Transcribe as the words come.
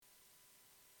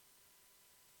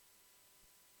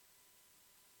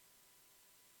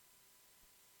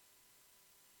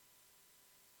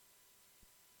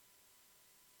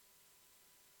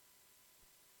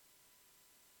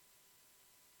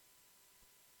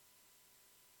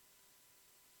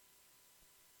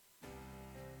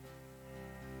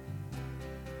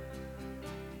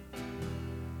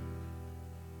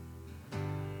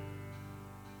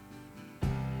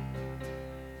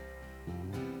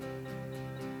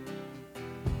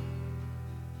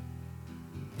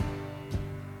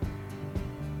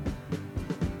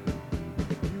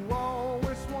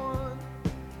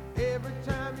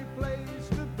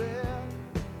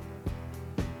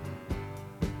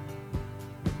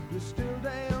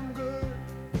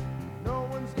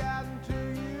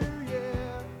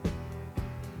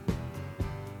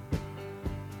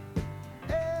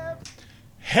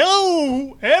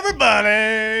Hello,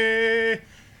 everybody.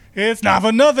 It's not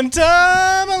for nothing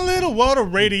time, a little water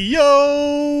radio.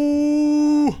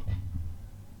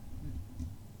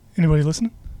 Anybody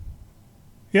listening?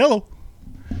 Hello.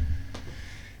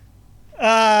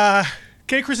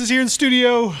 K. Chris is here in the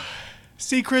studio.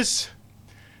 C. Chris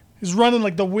is running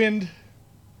like the wind,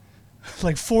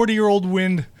 like 40-year-old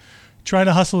wind, trying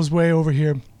to hustle his way over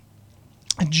here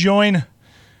and join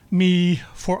me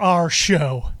for our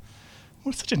show.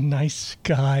 What such a nice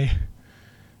guy.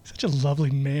 Such a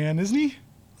lovely man, isn't he?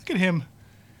 Look at him.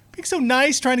 Being so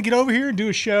nice, trying to get over here and do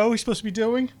a show he's supposed to be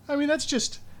doing. I mean,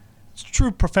 it's true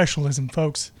professionalism,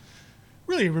 folks.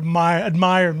 Really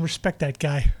admire and respect that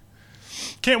guy.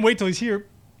 Can't wait till he's here.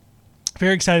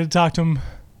 Very excited to talk to him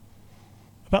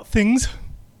about things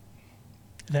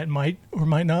that might or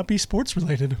might not be sports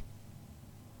related.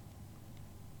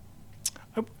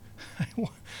 I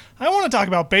want to talk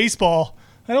about baseball.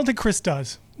 I don't think Chris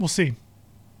does. We'll see.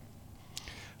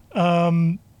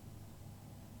 I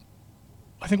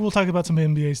think we'll talk about some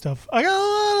NBA stuff. I got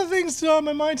a lot of things on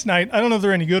my mind tonight. I don't know if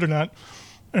they're any good or not.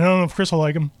 I don't know if Chris will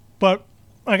like them. But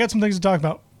I got some things to talk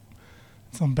about.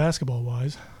 Some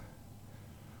basketball-wise.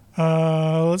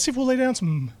 Let's see if we'll lay down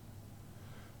some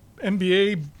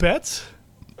NBA bets.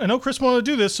 I know Chris wanted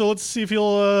to do this, so let's see if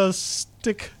he'll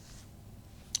stick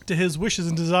to his wishes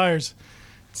and desires.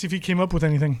 See if he came up with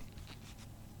anything.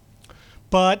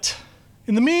 But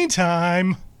in the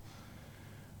meantime,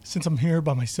 since I'm here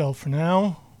by myself for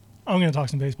now, I'm going to talk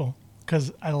some baseball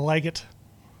because I like it.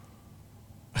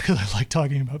 Because I like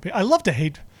talking about baseball. I love to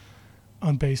hate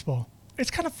on baseball. It's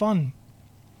kind of fun.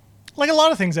 Like a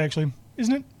lot of things, actually.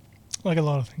 Isn't it? Like a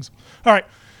lot of things. All right.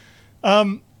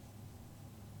 Why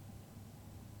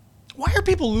are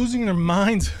people losing their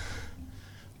minds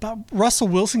about Russell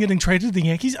Wilson getting traded to the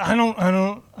Yankees? I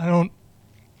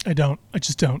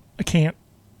just don't. I can't.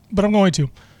 But I'm going to.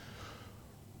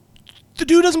 The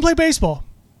dude doesn't play baseball.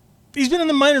 He's been in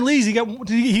the minor leagues. He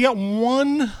got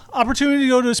one opportunity to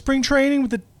go to spring training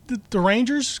with the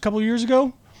Rangers a couple of years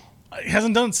ago. He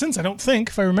hasn't done it since, I don't think,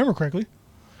 if I remember correctly.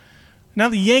 Now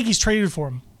the Yankees traded for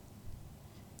him.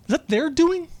 Is that their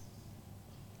doing?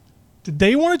 Did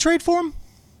they want to trade for him?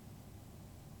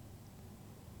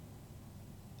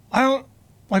 I don't...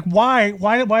 Like, why?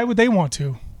 Why would they want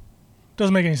to?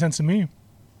 Doesn't make any sense to me.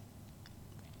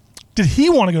 Did he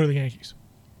want to go to the Yankees?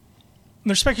 And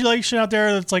there's speculation out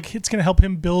there that's like it's going to help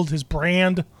him build his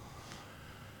brand.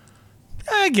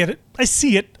 I get it. I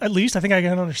see it, at least. I think I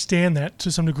can understand that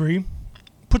to some degree.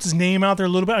 Puts his name out there a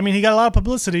little bit. I mean, he got a lot of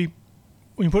publicity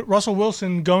when you put Russell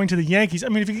Wilson going to the Yankees. I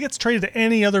mean, if he gets traded to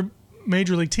any other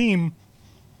major league team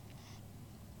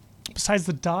besides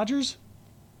the Dodgers,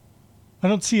 I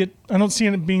don't see it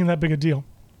being that big a deal.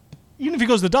 Even if he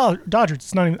goes to the Dodgers,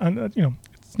 it's not even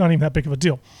it's not even that big of a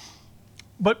deal.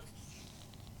 But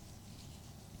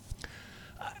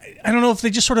I don't know if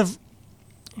they just sort of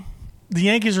the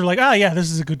Yankees are like, yeah, this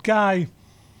is a good guy.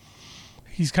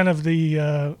 He's kind of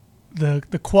the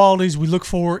qualities we look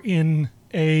for in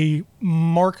a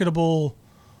marketable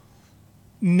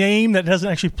name that doesn't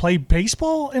actually play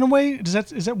baseball in a way. Is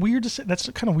that weird to say? That's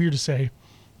kind of weird to say.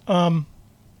 But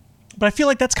I feel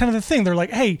like that's kind of the thing. They're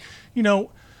like, hey,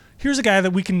 here's a guy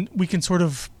that we can sort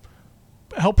of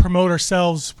help promote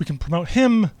ourselves. We can promote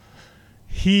him.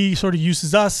 He sort of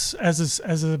uses us as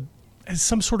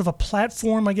some sort of a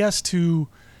platform, I guess, to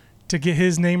get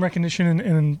his name recognition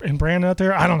and brand out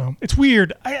there. I don't know. It's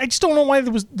weird. I just don't know why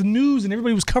there was the news and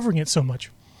everybody was covering it so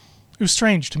much. It was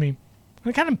strange to me.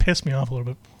 And it kind of pissed me off a little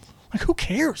bit. Like, who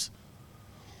cares?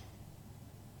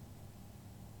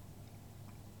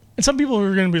 And some people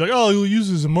are going to be like, he'll use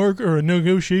it as a mark or a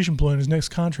negotiation plan in his next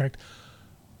contract.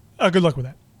 Good luck with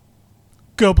that.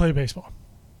 Go play baseball.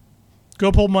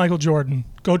 Go pull Michael Jordan.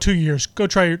 Go 2 years. Go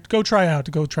try out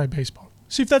to go try baseball.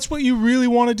 See if that's what you really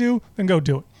want to do, then go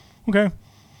do it. Okay?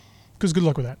 Because good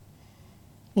luck with that.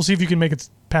 We'll see if you can make it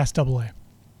past AA.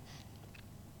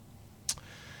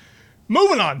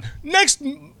 Moving on. Next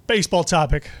baseball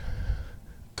topic.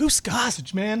 Goose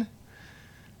Gossage, man.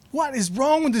 What is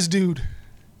wrong with this dude?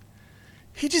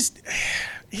 He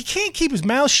can't keep his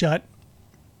mouth shut.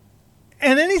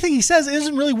 And anything he says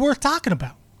isn't really worth talking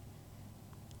about.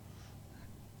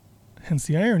 Hence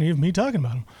the irony of me talking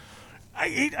about him.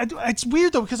 It's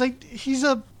weird though because he's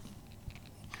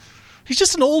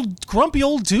just an old grumpy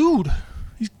old dude.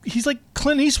 He's like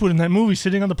Clint Eastwood in that movie,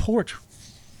 sitting on the porch.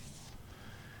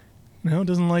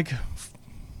 Doesn't like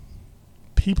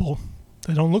people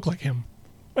that don't look like him.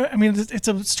 I mean, it's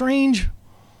a strange.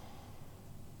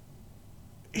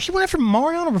 He went after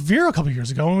Mariano Rivera a couple years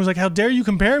ago and was like, "How dare you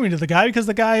compare me to the guy because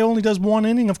the guy only does one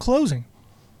inning of closing."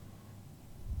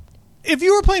 if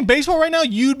you were playing baseball right now,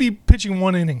 you'd be pitching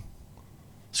 1 inning.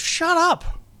 Shut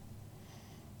up.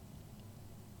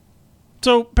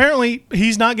 So apparently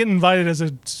he's not getting invited as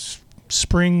a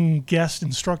spring guest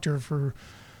instructor for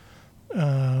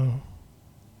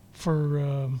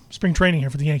spring training here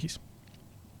for the Yankees.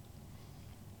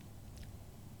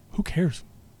 Who cares?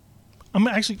 I'm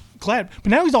actually glad.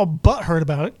 But now he's all butthurt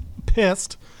about it,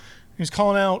 pissed. He's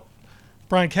calling out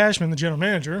Brian Cashman, the general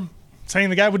manager, saying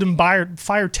the guy would have been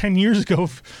fired 10 years ago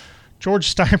if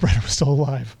George Steinbrenner was still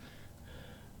alive.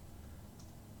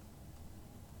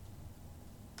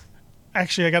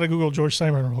 Actually, I got to Google George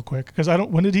Steinbrenner real quick because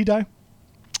when did he die?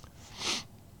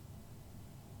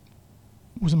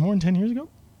 Was it more than 10 years ago?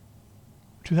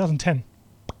 2010.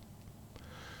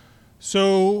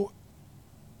 So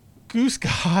Goose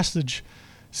Gossage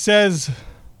says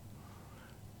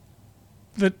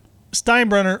that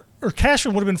Steinbrenner or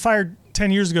Cashman would have been fired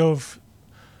 10 years ago if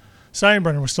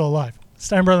Steinbrenner was still alive.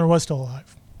 Steinbrenner was still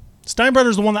alive.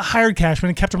 Steinbrenner's the one that hired Cashman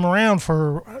and kept him around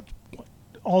for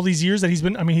all these years that he's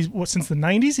been. I mean, since the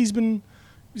 90s he's been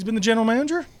the general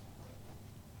manager.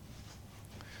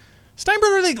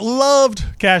 Steinbrenner loved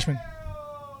Cashman.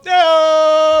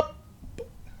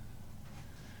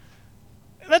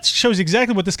 That shows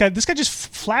exactly what this guy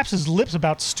just flaps his lips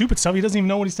about stupid stuff. He doesn't even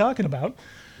know what he's talking about.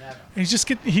 He's just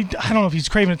I don't know if he's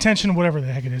craving attention or whatever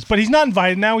the heck it is. But he's not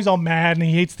invited. Now he's all mad and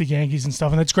he hates the Yankees and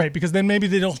stuff. And that's great because then maybe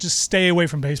they don't just stay away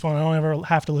from baseball and I don't ever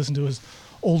have to listen to his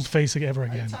old face ever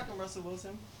again. Are you talking Russell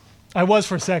Wilson? I was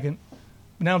for a second.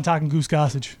 But now I'm talking Goose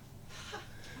Gossage.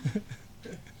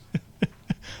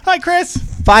 Hi, Chris.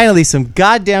 Finally, some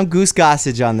goddamn Goose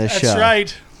Gossage on this show. That's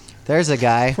right. There's a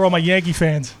guy. For all my Yankee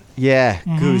fans. Yeah,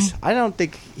 Goose. I don't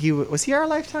think was he our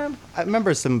lifetime? I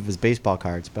remember some of his baseball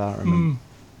cards, but I don't remember.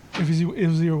 Was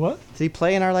he or what? Did he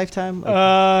play in our lifetime?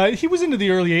 He was into the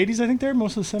early 80s, I think,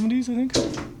 most of the 70s, I think.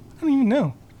 I don't even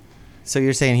know. So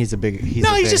you're saying he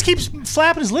just keeps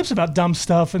flapping his lips about dumb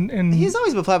stuff. and he's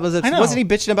always been flapping his lips. Wasn't he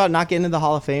bitching about not getting into the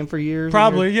Hall of Fame for years?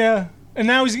 Probably, yeah. And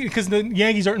now because the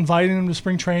Yankees aren't inviting him to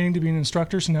spring training to be an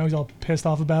instructor, so now he's all pissed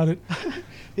off about it.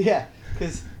 Yeah,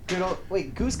 because,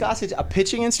 wait, Goose Gossage, a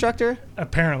pitching instructor?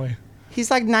 Apparently. He's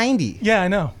like 90. Yeah, I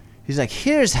know. He's like,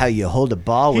 here's how you hold a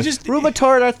ball with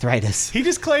rheumatoid arthritis. He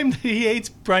just claimed he hates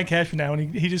Brian Cashman now,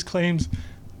 and he just claims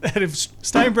that if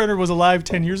Steinbrenner was alive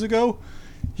 10 years ago,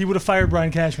 he would have fired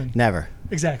Brian Cashman. Never.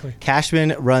 Exactly.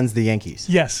 Cashman runs the Yankees.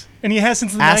 Yes. And he has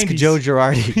since the 90s. Ask Joe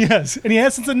Girardi. Yes. And he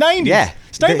has since the 90s. Yeah.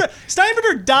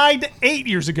 Steinbrenner died 8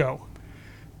 years ago.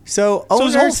 So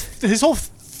his whole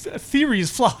theory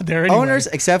is flawed there anyway. Owners,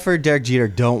 except for Derek Jeter,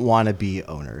 don't want to be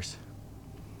owners.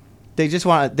 They don't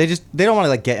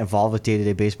want to get involved with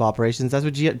day-to-day baseball operations. That's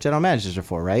what general managers are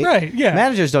for, right? Right, yeah.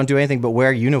 Managers don't do anything but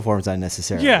wear uniforms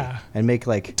unnecessarily. Yeah. And make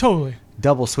totally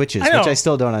double switches, which I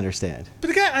still don't understand. But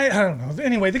the guy, I don't know.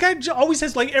 Anyway, the guy always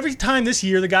says, every time this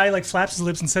year, the guy, flaps his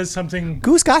lips and says something.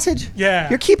 Goose Gossage? Yeah.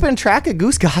 You're keeping track of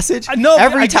Goose Gossage? No,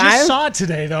 every time? I just saw it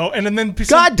today, though. And then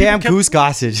goddamn Goose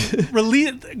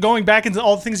Gossage. Going back into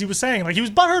all the things he was saying. He was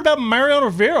butthurt about Mariano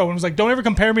Rivera and was like, don't ever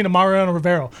compare me to Mariano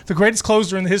Rivera, the greatest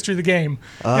closer in the history of the game.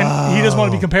 And he doesn't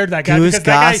want to be compared to that guy. Goose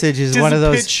Gossage is one of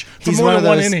those. He's one of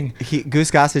those. Inning. Goose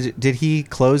Gossage, did he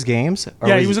close games?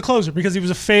 Yeah, he was a closer because he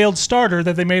was a failed starter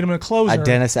that they made him a closer. A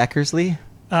Dennis Eckersley?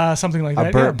 Something like that.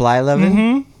 A Burt Blyleven?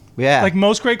 Mm-hmm. Yeah. Like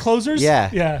most great closers? Yeah.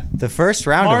 Yeah. The first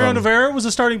round Mariano Rivera was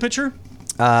a starting pitcher.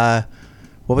 What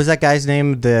was that guy's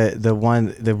name?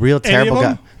 The real terrible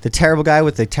guy. The terrible guy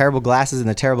with the terrible glasses and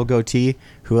the terrible goatee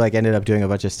who ended up doing a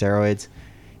bunch of steroids.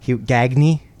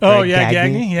 Gagne. Oh yeah,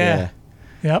 Gagne. Yeah.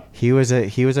 Yep. He was a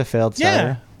failed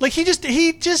starter. Yeah.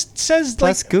 He just says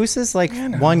Plus Goose is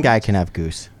one guy can have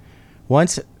Goose.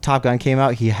 Once Top Gun came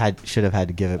out, he should have had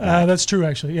to give it back. That's true,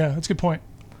 actually. Yeah, that's a good point.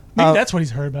 Maybe that's what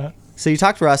he's heard about. So you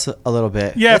talked to us a little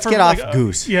bit. Yeah, let's get off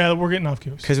Goose. Yeah, we're getting off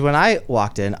Goose. Because when I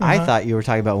walked in, I thought you were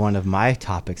talking about one of my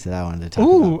topics that I wanted to talk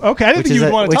about. Ooh, okay. I didn't think you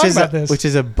would want to talk about this.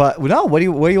 No, what do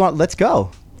you want? Let's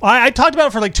go. I talked about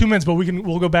it for 2 minutes, but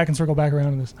we'll go back and circle back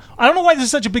around to this. I don't know why this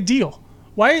is such a big deal.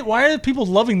 Why are people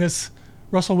loving this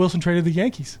Russell Wilson trade to the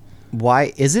Yankees?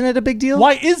 Why isn't it a big deal?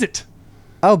 Why is it?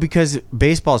 Oh, because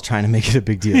baseball's trying to make it a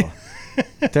big deal.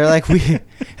 They're like,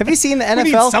 have you seen the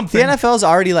NFL? The NFL's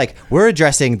already we're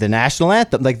addressing the national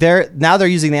anthem. They're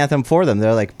using the anthem for them.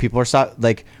 They're like, people are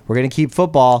we're going to keep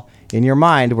football in your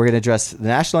mind. We're going to address the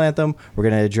national anthem. We're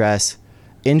going to address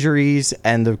injuries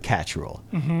and the catch rule.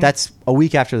 Mm-hmm. That's a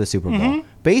week after the Super Bowl. Mm-hmm.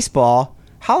 Baseball,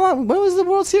 how long? When was the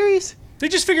World Series? They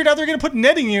just figured out they're going to put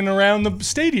netting in around the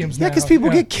stadiums now. Yeah, because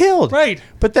people get killed. Right.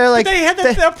 But they're like... But they had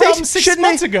that problem 6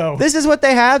 months ago. This is what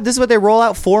they have. This is what they roll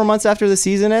out 4 months after the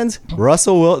season ends.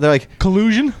 Russell Wilson... They're like...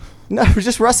 Collusion? No,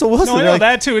 just Russell Wilson. No, I know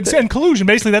that too. And collusion.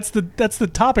 Basically, that's the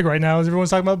topic right now. Is everyone's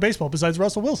talking about baseball besides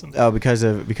Russell Wilson? Oh, because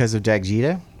of Jack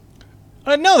Jeter?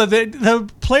 No, the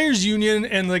players' union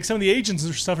and like some of the agents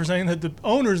and stuff are saying that the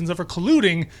owners and stuff are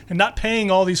colluding and not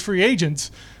paying all these free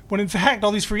agents. When in fact,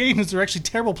 all these free agents are actually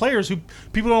terrible players who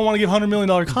people don't want to give $100 million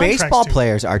contracts Baseball to.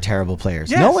 players are terrible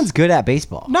players. Yes. No one's good at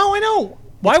baseball. No, I know.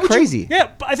 Why would crazy. you?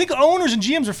 Yeah, but I think owners and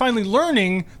GMs are finally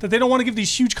learning that they don't want to give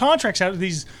these huge contracts out to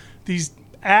these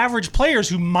average players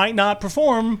who might not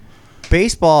perform.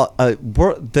 Baseball,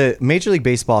 the Major League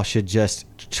Baseball should just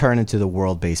turn into the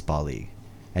World Baseball League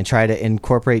and try to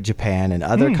incorporate Japan and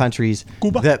other countries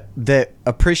Cuba. that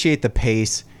appreciate the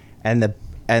pace and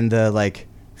the like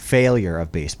failure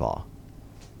of baseball.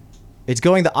 It's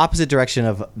going the opposite direction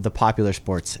of the popular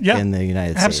sports in the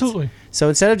United States. Absolutely. So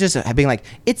instead of just being like,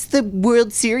 it's the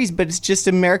World Series, but it's just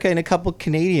America and a couple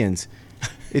Canadians,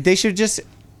 they should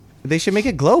make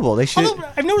it global. They should. Although,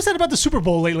 I've noticed that about the Super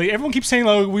Bowl lately. Everyone keeps saying,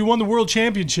 "Oh, we won the World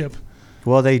Championship."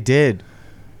 Well, they did.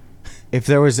 If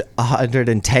there was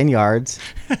 110 yards,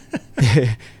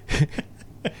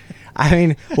 I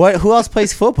mean, who else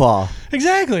plays football?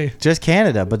 Exactly. Just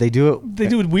Canada, but they do it. They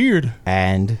do it weird.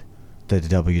 And the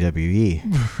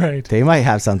WWE, right? They might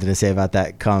have something to say about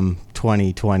that come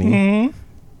 2020. Mm-hmm.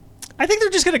 I think they're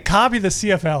just going to copy the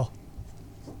CFL.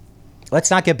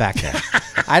 Let's not get back there.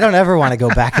 I don't ever want to go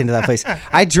back into that place.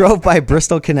 I drove by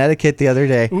Bristol, Connecticut the other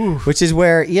day, which is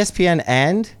where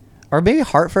ESPN or maybe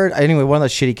Hartford, anyway, one of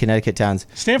those shitty Connecticut towns.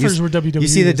 Stanford's where WWE You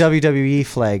see the is. WWE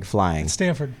flag flying.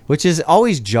 Stanford. Which is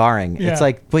always jarring. Yeah. It's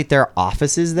like, wait, there are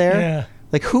offices there? Yeah.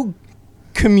 Like, who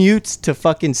commutes to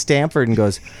fucking Stanford and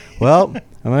goes, well,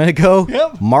 I'm going to go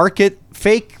market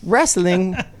fake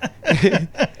wrestling. We're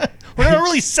going to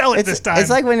really sell it this time. It's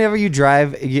like whenever you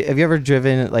drive, have you ever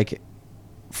driven, like,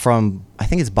 from, I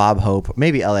think it's Bob Hope,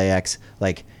 maybe LAX,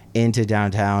 like, into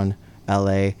downtown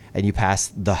LA, and you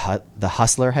pass the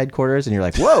Hustler headquarters, and you're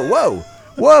like, whoa.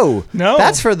 No.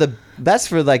 That's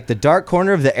for like the dark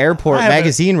corner of the airport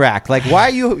magazine rack. Like, why are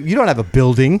you don't have a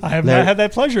building. I have not had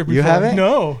that pleasure before. You haven't?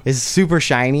 No. It's super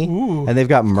shiny. Ooh. And they've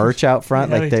got merch out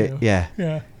front. Yeah, like they do.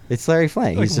 Yeah. It's Larry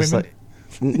Flank. Like He's just women?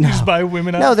 like You just buy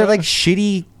women out No, they're front? like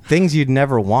shitty things you'd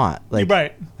never want. Like You're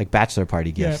right. Like bachelor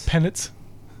party Yeah, gifts. pennants.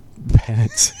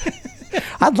 Pennants.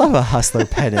 I'd love a Hustler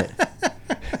pennant.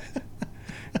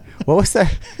 What was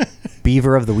that?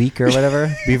 Beaver of the week or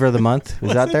whatever? Beaver of the month?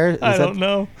 Was that there? I don't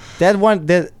know. That one.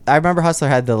 I remember Hustler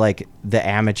had the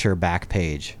amateur back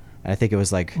page, and I think it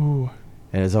was like, Ooh.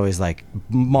 and it was always like,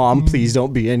 "Mom, please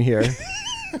don't be in here,"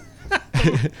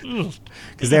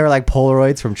 because they were like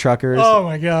Polaroids from truckers. Oh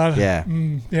my god. Yeah.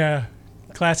 Yeah.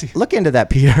 Classy. Look into that,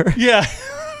 Peter. Yeah.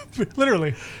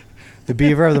 Literally. The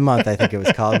Beaver of the Month, I think it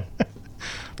was called.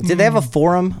 Did they have a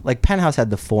forum? Like Penthouse had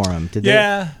the forum. Did they?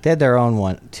 Yeah. They had their own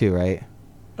one too, right?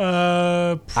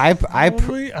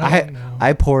 Probably? I don't know.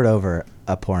 I poured over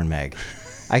a porn mag.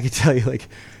 I could tell you, like,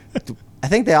 I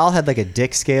think they all had like a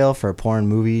dick scale for porn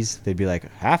movies. They'd be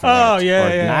like half of it,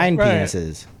 or 9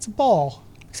 penises. It's a ball.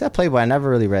 Except Playboy. I never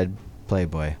really read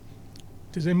Playboy.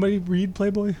 Does anybody read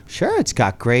Playboy? Sure, it's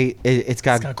got great. It's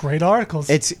got great articles.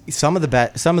 It's some of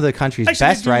the country's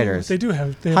best writers. They do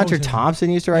have. Hunter Thompson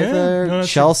used to write there. No,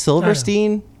 Shel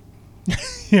Silverstein.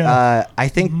 Yeah. I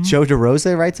think Joe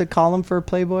DeRosa writes a column for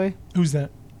Playboy. Who's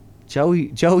that? Joey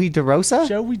DeRosa?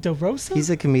 Joey DeRosa? He's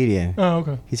a comedian. Oh,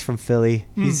 okay. He's from Philly.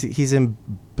 He's in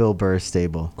Bill Burr's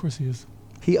stable. Of course he is.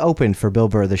 He opened for Bill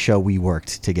Burr the show We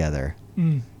Worked Together.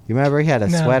 You remember he had a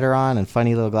sweater on and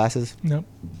funny little glasses? Nope.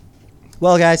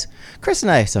 Well, guys, Chris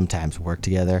and I sometimes work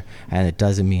together, and it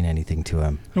doesn't mean anything to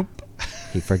him. Nope.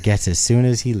 He forgets as soon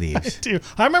as he leaves.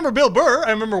 I remember Bill Burr. I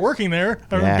remember working there.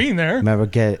 I remember being there.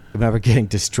 Remember getting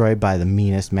destroyed by the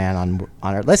meanest man on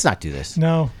earth. Let's not do this.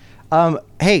 No.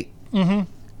 Hey. Are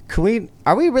we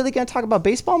really going to talk about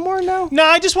baseball more now? No,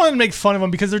 I just wanted to make fun of them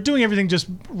because they're doing everything just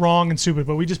wrong and stupid.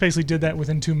 But we just basically did that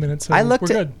within 2 minutes. So I we're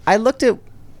good. looked at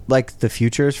like the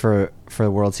futures for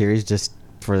the World Series just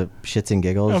for shits and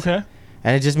giggles. Okay.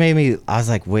 And it just made me. I was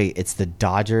like, wait, it's the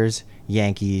Dodgers,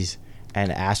 Yankees, and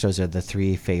Astros are the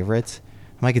 3 favorites.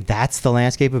 I'm like, that's the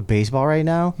landscape of baseball right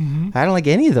now. I don't like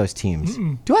any of those teams.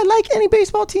 Do I like any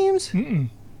baseball teams? I don't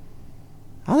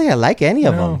think I like any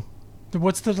of them.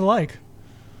 What's the like?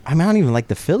 I mean, I don't even like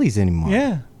the Phillies anymore.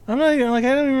 Yeah, I'm not even, like.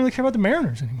 I don't even really care about the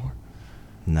Mariners anymore.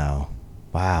 No.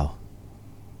 Wow.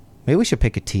 Maybe we should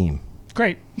pick a team.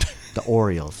 Great. The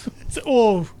Orioles.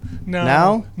 No.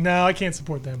 No? No, I can't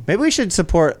support them. Maybe we should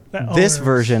support this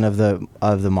version of the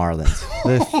Marlins,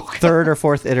 the 3rd or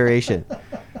 4th iteration.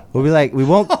 We'll be like, we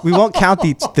won't count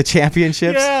the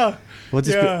championships. Yeah. We'll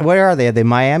just. Where are they? Are they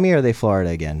Miami or are they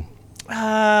Florida again? No,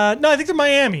 I think they're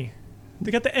Miami. They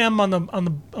got the M on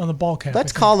the ball cap.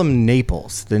 Let's call them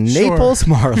Naples. The Naples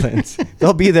Marlins.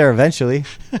 They'll be there eventually.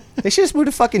 They should just move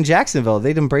to fucking Jacksonville.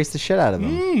 They'd embrace the shit out of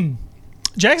them.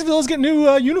 Jacksonville's getting new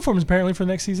uniforms apparently for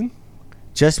next season.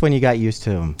 Just when you got used to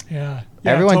them. Yeah.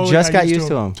 Everyone totally just got used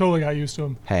to them. Totally got used to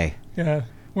them. Hey. Yeah.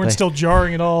 Weren't still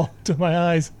jarring at all to my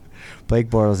eyes. Blake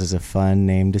Bortles is a fun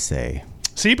name to say.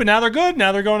 See, but now they're good.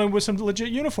 Now they're going with some legit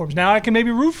uniforms. Now I can maybe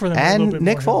root for them and a little bit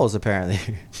Nick more. Foles, apparently.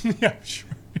 Yeah, sure.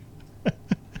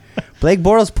 Blake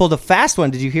Bortles pulled a fast one.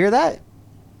 Did you hear that?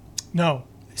 No.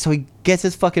 So he gets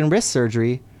his fucking wrist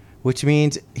surgery, which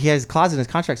means he has a clause in his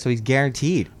contract, so he's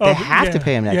guaranteed. They have to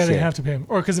pay him next year. Yeah, they have to pay him.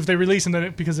 Or because if they release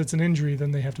him because it's an injury,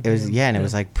 then they have to pay him. Yeah, and it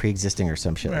was like pre-existing or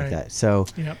some shit like that. So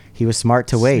Yep. he was smart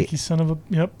to wait. Sneaky son of a...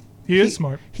 Yep. He is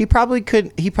smart. He probably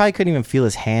couldn't even feel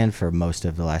his hand for most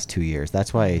of the last 2 years.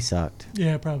 That's why he sucked.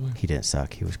 Yeah, probably. He didn't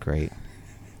suck. He was great.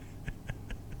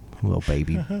 Little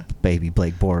baby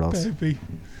Blake Bortles. Baby.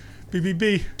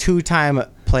 BBB. 2-time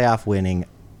playoff winning.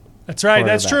 That's right.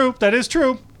 That's true. That is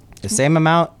true. The same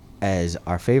amount as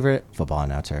our favorite football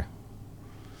announcer,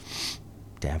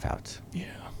 Dan Fouts.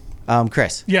 Yeah.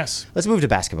 Chris. Yes. Let's move to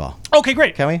basketball. Okay,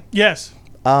 great. Can we? Yes.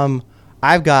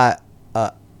 I've got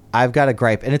a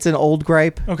gripe, and it's an old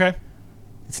gripe. Okay.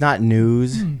 It's not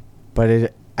news,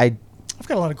 but I've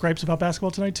got a lot of gripes about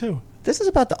basketball tonight too. This is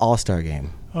about the All-Star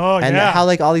game. Oh, and yeah. how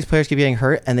all these players keep getting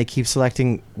hurt, and they keep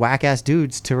selecting whack-ass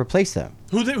dudes to replace them.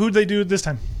 Who'd they do this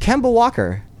time? Kemba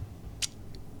Walker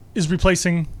is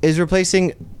replacing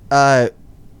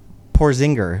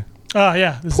Porzinger. Oh,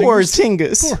 yeah.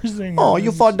 Porzingis. Oh,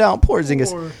 you fall down,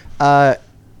 Porzingis. But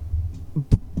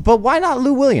why not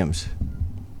Lou Williams?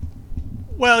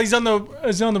 Well, he's on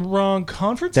the wrong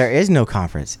conference. There is no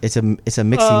conference. It's a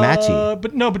mixy-matchy.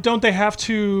 But don't they have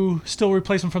to still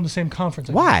replace him from the same conference?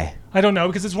 Why? I don't know,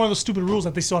 because it's one of those stupid rules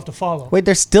that they still have to follow. Wait,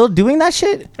 they're still doing that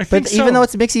shit? I think so. Even though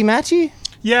it's mixy-matchy?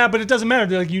 Yeah, but it doesn't matter.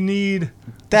 They're like, you need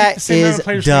that the same amount of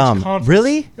players for each dumb. conference.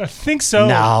 Really? I think so.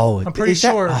 No. I'm pretty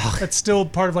sure that's still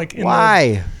part of like.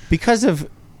 Why? Because of.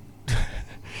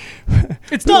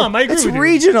 It's dumb. I agree with you. It's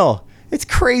regional. It's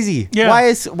crazy. Yeah. Why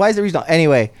is it regional?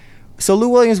 Anyway, so Lou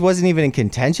Williams wasn't even in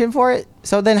contention for it.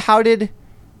 So then how did?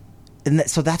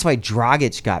 So that's why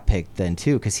Dragic got picked then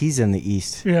too, because he's in the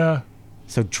East. Yeah.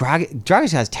 So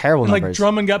Dragic has terrible numbers. Like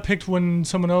Drummond got picked when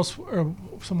someone else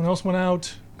went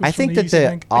out. I think that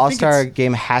the All-Star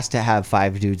game has to have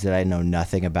 5 dudes that I know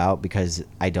nothing about because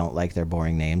I don't like their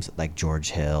boring names, like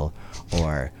George Hill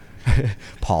or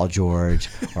Paul George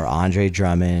or Andre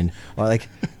Drummond or like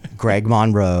Greg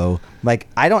Monroe. Like,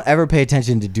 I don't ever pay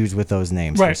attention to dudes with those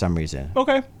names for some reason.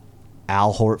 Okay.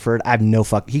 Al Horford, I have no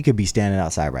he could be standing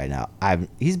outside right now.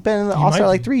 He's been in the All-Star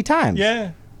like 3 times.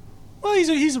 Yeah. Well,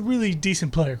 he's a really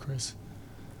decent player, Chris.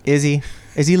 Is he?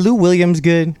 Is he Lou Williams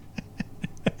good?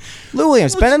 Lou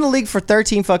Williams, been in the league for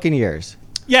 13 fucking years.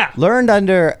 Yeah. Learned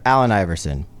under Allen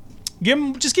Iverson.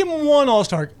 Just give him one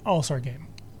All-Star game.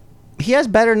 He has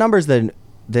better numbers than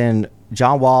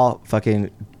John Wall,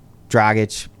 fucking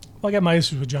Dragic. Well, I got my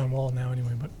issues with John Wall now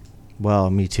anyway, but. Well,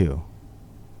 me too.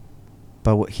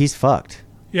 But he's fucked.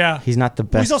 Yeah. He's not the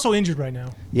best. Well, he's also injured right now.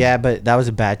 Yeah, but that was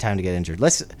a bad time to get injured.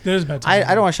 That is a bad time.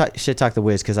 I don't want to shit talk the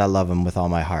Wiz because I love him with all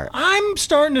my heart. I'm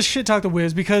starting to shit talk the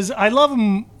Wiz because I love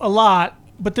him a lot,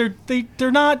 but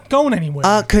they're not going anywhere.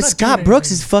 Because Scott Brooks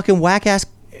is fucking whack ass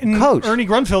coach. Ernie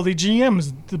Grunfeld, the GM,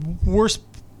 is the worst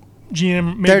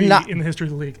GM maybe in the history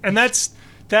of the league, and that's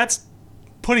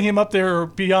putting him up there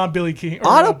beyond Billy King.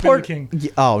 Billy King.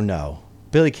 Oh no,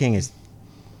 Billy King is.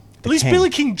 At least Billy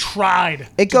King tried.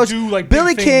 It goes to do like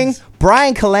Billy King, things.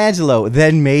 Brian Colangelo,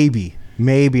 then maybe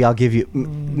I'll give you.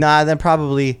 Nah, then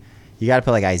probably you got to put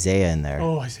like Isaiah in there.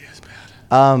 Oh, Isaiah's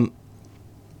bad.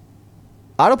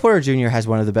 Otto Porter Jr. has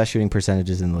one of the best shooting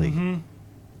percentages in the league, and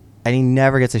he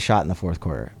never gets a shot in the fourth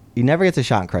quarter. He never gets a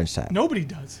shot in crunch time. Nobody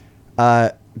does.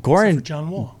 Goran, for John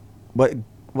Wall.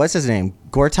 What's his name?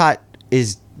 Gortat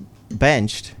is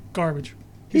benched. Garbage.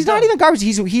 He's not even garbage.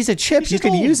 He's a chip. You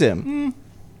can use him.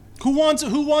 Who wants a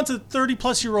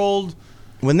 30-plus-year-old?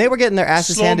 When they were getting their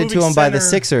asses handed to them by the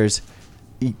Sixers,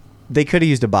 they could have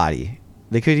used a body.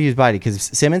 They could have used body because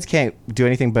Simmons can't do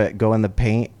anything but go in the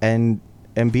paint, and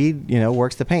Embiid,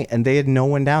 works the paint, and they had no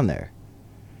one down there.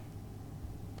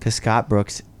 Because Scott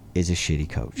Brooks is a shitty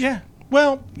coach. Yeah.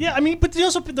 Well, yeah. I mean, but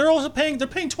they're paying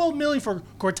 $12 million for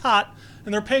Gortat,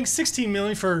 and they're paying $16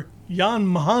 million for Jan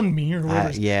Mahanmi or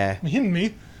whatever. Yeah.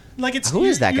 Mahanmi. Like who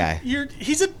is that guy?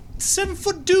 He's a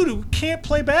 7-foot dude who can't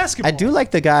play basketball. I do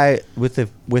like the guy with the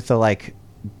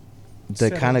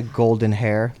kind of golden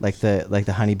hair, like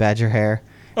the honey badger hair.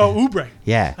 Oh, Oubre.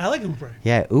 Yeah. I like Oubre.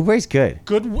 Yeah, Oubre's good.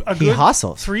 He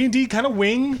hustles. 3-and-D kind of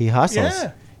wing. He hustles.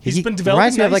 Yeah. He's been developing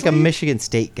reminds me of like a nicely. Michigan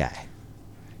State guy.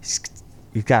 He's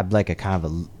got like a kind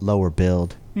of a lower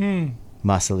build,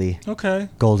 muscly, Okay.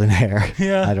 golden hair.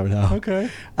 Yeah. I don't know. Okay.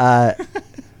 I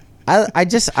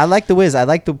like the Wiz. I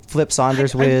like the Flip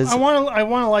Saunders Wiz. I want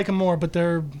to like him more, but I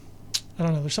don't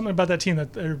know. There's something about that team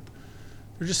that they're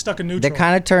just stuck in neutral. They're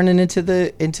kind of turning into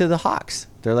the Hawks.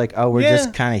 They're like, oh, we're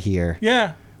just kind of here.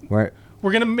 Yeah. We're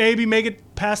gonna maybe make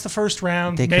it past the first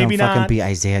round. They maybe couldn't fucking not. be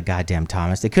Isaiah goddamn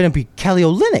Thomas. They couldn't be Kelly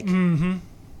Olynyk.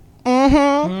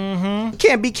 You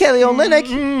can't be Kelly Olynyk.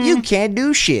 You can't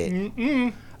do shit.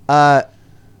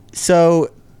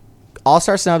 So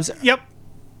All-Star snubs. Yep.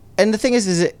 And the thing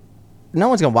is no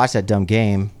one's gonna watch that dumb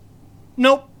game.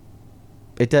 Nope.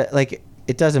 It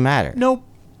doesn't matter. Nope.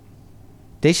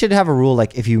 They should have a rule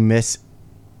like if you miss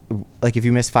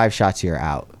 5 shots, you're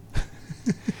out.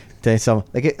 Then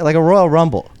like a Royal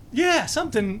Rumble. Yeah,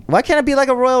 something. Why can't it be like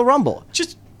a Royal Rumble?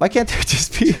 Just Why can't there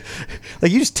just be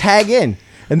like you just tag in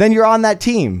and then you're on that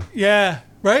team? yeah,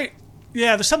 right.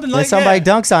 Yeah, there's something Then like somebody yeah.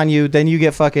 dunks on you, then you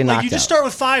get fucking knocked Like you just out. start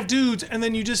with 5 dudes, and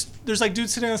then there's like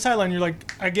dudes sitting on the sideline. You're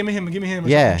like, give me him, or Yeah,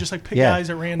 something. Just like pick guys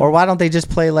at random. Or why don't they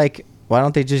just play like? Why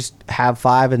don't they just have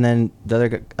 5 and then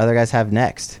the other guys have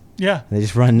next? Yeah. They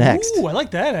just run next. Ooh, I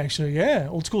like that actually. Yeah,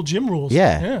 old school gym rules.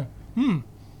 Yeah. Yeah.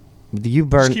 You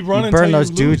burn keep running you burn until you those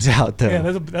dudes lose. out though. Yeah,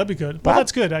 that'd be good. Well,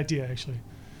 that's a good idea actually.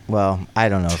 Well, I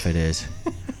don't know if it is.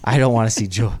 I don't want to see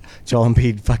Joel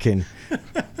Embiid fucking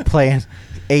playing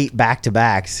 8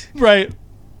 back-to-backs. Right.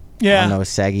 Yeah. On those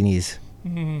saggy knees.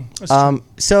 That's true.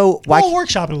 So why? We'll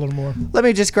workshop it a little more. Let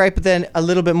me just gripe then a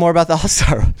little bit more about the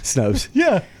All-Star snubs.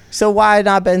 Yeah. So why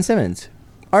not Ben Simmons?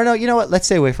 Or no, you know what? Let's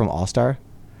stay away from All-Star.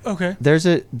 Okay.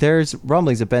 There's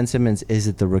rumblings that Ben Simmons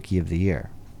isn't the Rookie of the Year.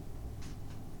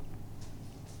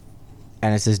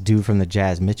 And it's this dude from the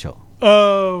Jazz, Mitchell.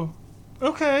 Oh.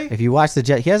 Okay. If you watch the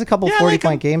Jazz, he has a couple Yeah,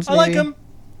 40-point games. I like maybe. him.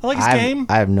 I like his game.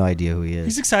 I have no idea who he is.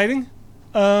 He's exciting.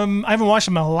 I haven't watched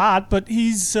him a lot, but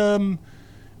he's when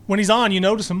he's on, you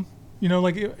notice him. You know,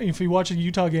 like if you watch a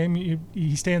Utah game,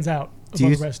 he stands out above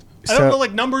the rest. I don't know,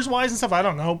 like numbers wise and stuff. I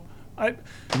don't know.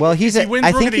 Well, he's he wins I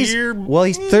Rookie think of the he's Year, well,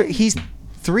 he's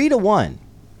 3-1.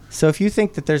 So if you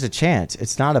think that there's a chance,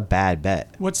 it's not a bad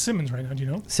bet. What's Simmons right now? Do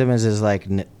you know? Simmons is like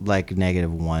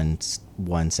negative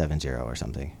 170 or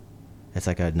something. It's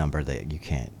like a number that you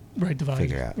can't divide.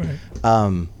 figure out.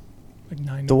 Right. Like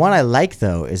 9. The one I like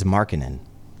though is Markkanen.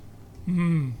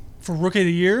 For Rookie of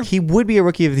the Year. He would be a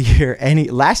Rookie of the Year.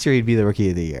 Last year he'd be the Rookie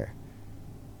of the Year.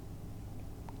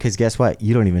 Because guess what?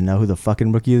 You don't even know who the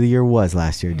fucking Rookie of the Year was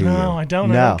last year, do you? No, I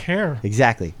don't. No. I don't care.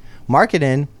 Exactly.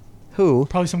 Markkanen, who?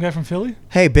 Probably some guy from Philly.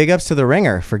 Hey, big ups to the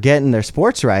Ringer for getting their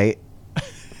sports right.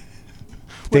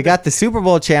 They got the Super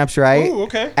Bowl champs right. Ooh,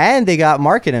 okay. And they got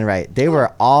Markkanen right. They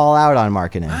were all out on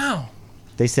Markkanen. Wow.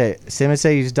 They said Simmons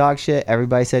said he was dog shit.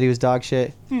 Everybody said he was dog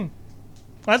shit.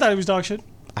 I thought he was dog shit.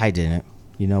 I didn't.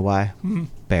 You know why?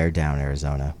 Bear down,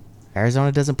 Arizona.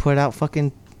 Arizona doesn't put out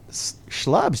fucking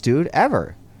schlubs, dude,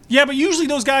 ever. Yeah, but usually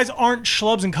those guys aren't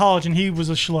schlubs in college, and he was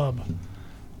a schlub.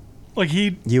 Like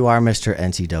You are Mr.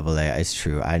 NCAA. It's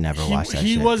true. I never watched that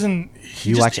he shit. wasn't.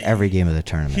 You watch every game of the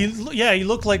tournament. He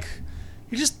looked like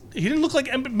he didn't look like.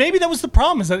 And maybe that was the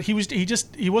problem, is that he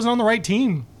wasn't on the right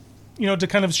team. You know, to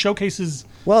kind of showcase his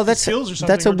skills or something.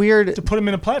 That's a weird to put him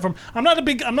in a platform. I'm not a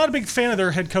big fan of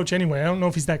their head coach anyway. I don't know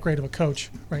if he's that great of a coach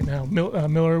right now.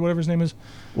 Miller, whatever his name is.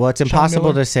 Well, it's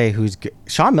impossible to say who's good.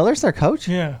 Sean Miller's their coach.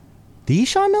 Yeah. The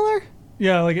Sean Miller?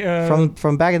 Yeah, like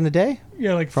from back in the day.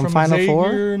 Yeah, like from Final Xavier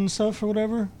Four and stuff or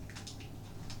whatever.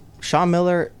 Sean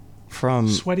Miller from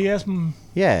sweaty ass.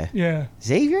 Yeah.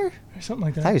 Xavier? Or something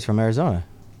like that. I thought he was from Arizona.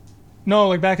 No,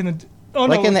 like back in the. Oh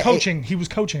like no, coaching. He was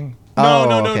coaching.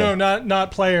 Oh, No,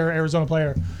 not player. Arizona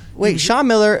player. Wait, Sean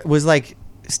Miller was like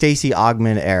Stacey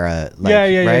Augmon era. Like,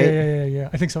 yeah, right? yeah.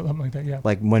 I think something like that. Yeah.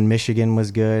 Like when Michigan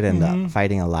was good and the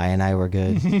Fighting Illini were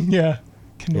good. Yeah.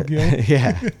 Kendall Gill.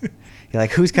 Yeah. You're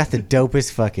like, who's got the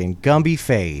dopest fucking Gumby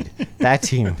fade? That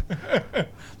team.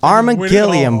 Armin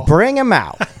Gilliam, bring him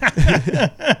out.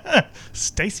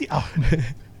 Stacey Augmon.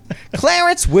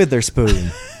 Clarence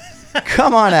Witherspoon,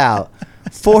 come on out.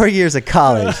 4 years of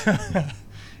college.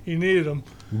 You needed him.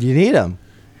 You need him.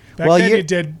 Back then you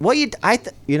did. Well, you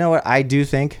know what I do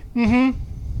think?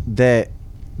 That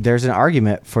there's an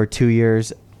argument for 2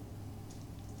 years.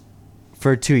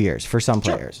 For 2 years for some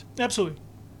players. Absolutely.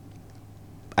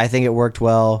 I think it worked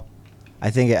well. I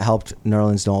think it helped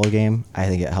Nerlens Noel game. I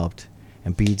think it helped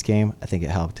Embiid's game. I think it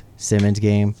helped Simmons'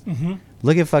 game.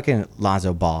 Look at fucking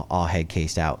Lonzo Ball, all head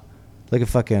cased out. Look at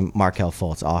fucking Markelle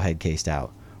Fultz, all head cased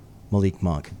out. Malik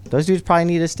Monk. Those dudes probably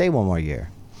need to stay one more year.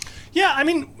 Yeah, I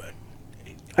mean,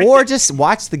 Or just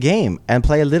watch the game and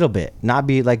play a little bit. Not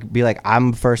be like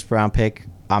I'm first round pick.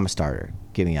 I'm a starter.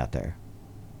 Get me out there.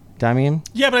 Do you know what I mean?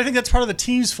 Yeah, but I think that's part of the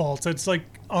team's fault. It's like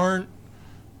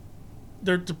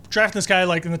they're drafting this guy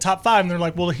like in the top 5, and they're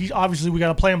like, well, he obviously we got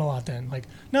to play him a lot. Then like,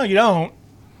 no, you don't.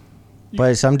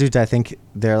 But some dudes, I think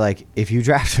they're like, if you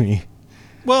draft me,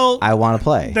 well, I want to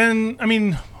play. Then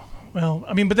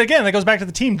but again, that goes back to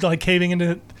the team like caving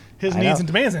into his needs and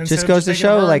demands. Just goes to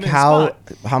show like how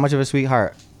much of a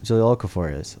sweetheart Jahlil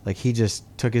Okafor is. Like he just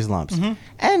took his lumps. Mm-hmm.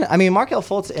 And I mean, Markelle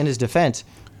Fultz in his defense.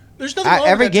 There's nothing wrong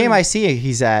every with game I see,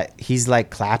 he's like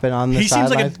clapping on the sidelines. He seems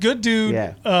like a good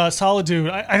dude, solid dude.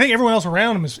 I think everyone else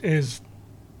around him is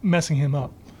messing him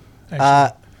up.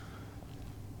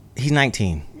 He's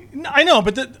 19. I know,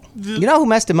 but you know who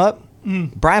messed him up?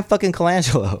 Brian fucking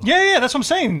Colangelo. Yeah, that's what I'm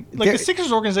saying. Like the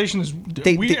Sixers organization is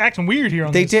acting weird here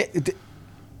on this.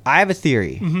 I have a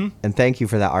theory, and thank you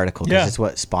for that article because it's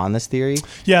what spawned this theory.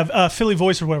 Yeah, Philly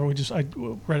Voice or whatever. I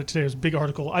read it today. It was a big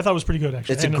article. I thought it was pretty good,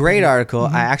 actually. It's a great article.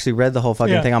 I actually read the whole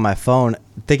fucking thing on my phone,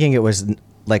 thinking it was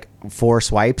like 4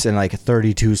 swipes and like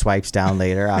 32 swipes down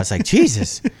later. I was like,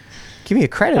 Jesus, give me a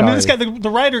credit. I mean, this guy, the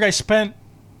writer guy, spent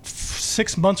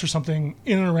 6 months or something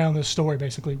in and around this story,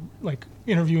 basically, like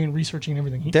interviewing, researching, and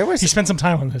everything. He spent some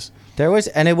time on this. It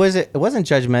wasn't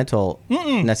judgmental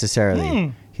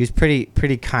necessarily. He was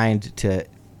pretty kind to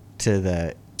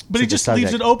the. But he just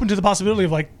leaves it open to the possibility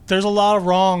of like there's a lot of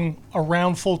wrong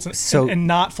around Fultz and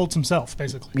not Fultz himself,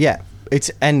 basically. Yeah,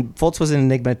 and Fultz was an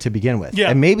enigma to begin with. Yeah,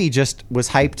 and maybe just was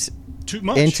hyped too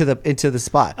much into the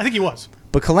spot. I think he was.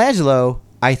 But Colangelo,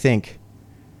 I think,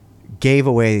 gave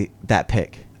away that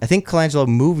pick. I think Colangelo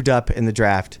moved up in the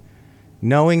draft,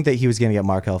 knowing that he was going to get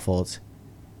Markelle Fultz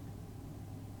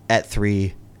at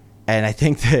 3, and I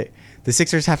think that the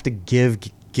Sixers have to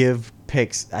give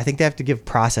picks. I think they have to give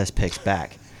process picks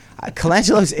back.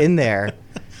 Colangelo's in there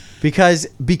because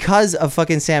of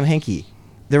fucking Sam Hinkie.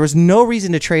 There was no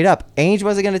reason to trade up. Ainge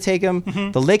wasn't going to take him.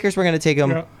 Mm-hmm. The Lakers were going to take him.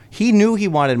 Yeah. He knew he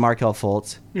wanted Markelle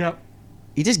Fultz. Yeah.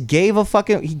 He just gave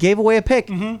away a pick.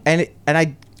 Mm-hmm. And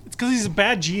it's because he's a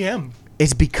bad GM.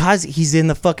 It's because he's in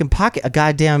the fucking pocket. A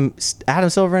goddamn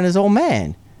Adam Silver and his old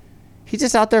man. He's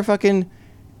just out there fucking.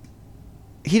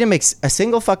 He didn't make a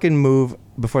single fucking move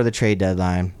before the trade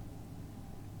deadline,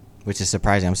 which is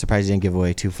surprising. I'm surprised he didn't give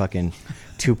away 2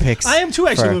 picks. I am too,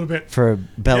 actually, a little bit for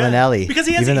Bellinelli. Because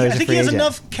I think he has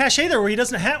enough cachet there where he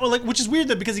doesn't have. Well, like, which is weird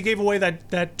that because he gave away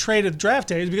that trade at the draft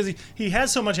day, is because he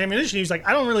has so much ammunition. He's like,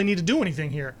 I don't really need to do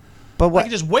anything here. But what? I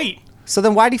can just wait. So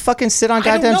then why'd he fucking sit on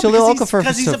goddamn Jahlil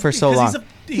Okafor for so long?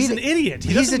 He's an idiot.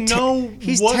 He doesn't know what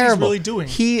he's really doing.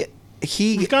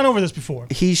 We've gone over this before.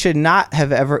 He should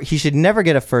never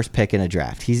get a first pick in a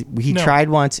draft. He tried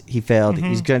once, he failed. Mm-hmm.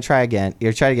 He's gonna try again.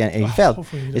 He tried again, and he failed.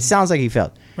 It sounds like he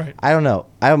failed. Right. I don't know.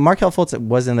 Markelle Fultz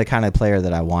wasn't the kind of player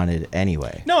that I wanted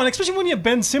anyway. No, and especially when you have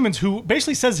Ben Simmons, who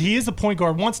basically says he is a point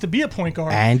guard, wants to be a point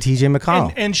guard, and TJ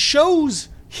McConnell, and shows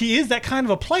he is that kind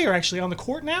of a player actually on the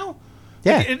court now.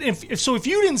 Yeah. Like, if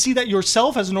you didn't see that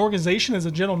yourself as an organization, as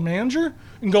a general manager,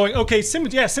 and going, okay,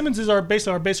 Simmons is our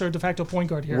de facto point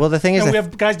guard here. Well, the thing is, we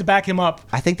have guys to back him up.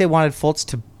 I think they wanted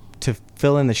Fultz to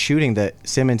fill in the shooting that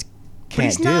Simmons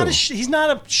can't do. He's not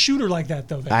a shooter like that,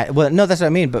 though. No, that's what I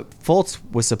mean. But Fultz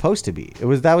was supposed to be.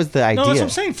 That was the idea. No, that's what I'm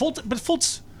saying.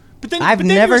 Fultz. I've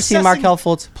never seen Markelle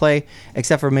Fultz play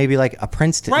except for maybe like a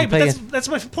Princeton. Right, but that's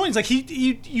my point. It's like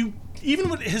you.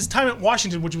 Even with his time at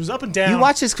Washington, which was up and down, you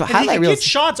watch his highlight reels. He get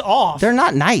shots off. They're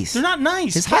not nice.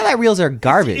 His highlight reels are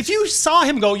garbage. If you saw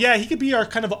him go, he could be our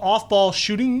kind of off-ball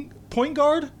shooting point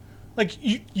guard. Like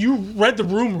you read the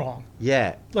room wrong.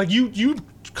 Yeah. Like you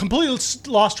completely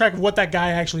lost track of what that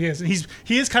guy actually is. And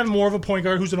he is kind of more of a point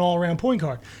guard who's an all-around point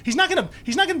guard. He's not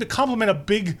gonna complement a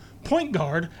big point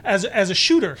guard as a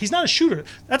shooter. He's not a shooter.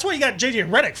 That's what you got JJ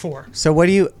Redick for. So what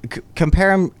do you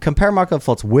compare Markelle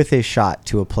Fultz with his shot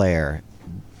to a player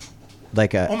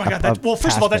like a? Oh my God!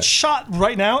 First of all, that shot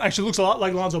right now actually looks a lot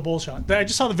like Lonzo Ball's shot. I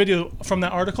just saw the video from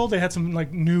that article. They had some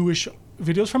like newish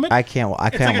videos from it. I can't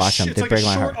watch them. It's like a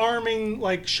short arming,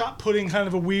 like shot putting kind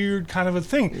of a weird kind of a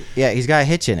thing. Yeah, he's got a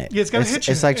hitch in it. Yeah, it's got a hitch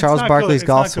in it. It's like Charles Barkley's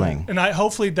golf swing. And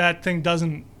hopefully that thing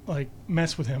doesn't like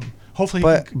mess with him. Hopefully,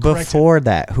 but before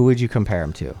that, who would you compare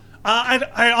him to?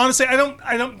 I honestly, I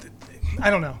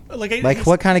don't know. Like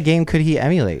what kind of game could he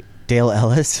emulate? Dale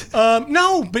Ellis?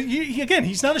 No, but again,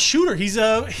 he's not a shooter.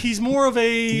 He's more of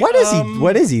a. What is he?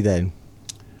 What is he then?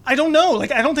 I don't know.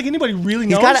 Like, I don't think anybody really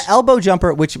knows. He's got an elbow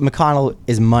jumper, which McConnell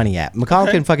is money at.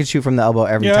 McConnell can fucking shoot from the elbow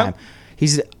every time.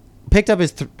 He's picked up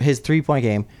his 3-point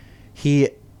game. He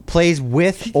plays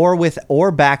with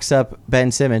or backs up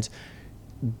Ben Simmons.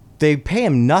 they pay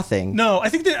him nothing. No, I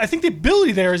think the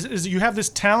ability there is you have this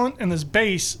talent and this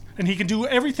base, and he can do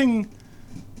everything.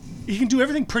 He can do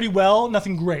everything pretty well,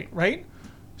 nothing great, right?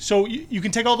 So you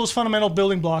can take all those fundamental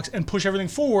building blocks and push everything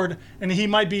forward, and he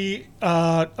might be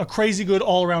a crazy good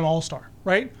all-around all-star,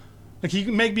 right? Like he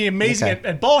can be amazing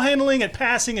at ball handling, at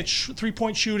passing, at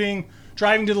 3-point shooting,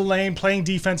 driving to the lane, playing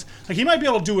defense. Like he might be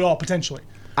able to do it all potentially.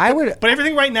 But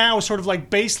everything right now is sort of like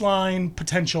baseline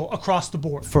potential across the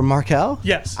board. For Markelle?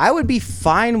 Yes. I would be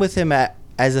fine with him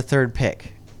as a third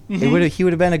pick. Mm-hmm. He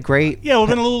would have been a great... Yeah, it would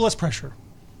have been a little less pressure.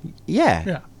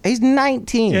 Yeah. He's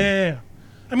 19. Yeah.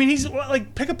 I mean, he's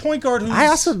like, pick a point guard who's... I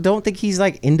also don't think he's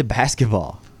like into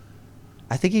basketball.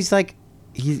 I think he's like...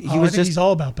 he's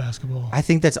all about basketball. I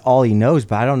think that's all he knows,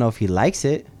 but I don't know if he likes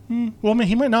it. Well, I mean,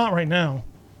 he might not right now.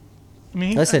 I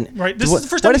mean, listen, right? This is the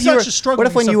first time he's actually struggling. What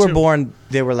if when you were born,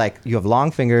 they were like, you have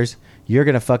long fingers, you're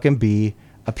going to fucking be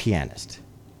a pianist.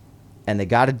 And they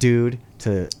got a dude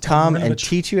to come and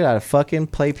teach you how to fucking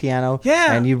play piano.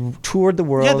 Yeah. And you toured the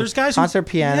world. Yeah, there's guys concert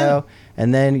piano. Yeah.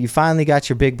 And then you finally got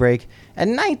your big break. At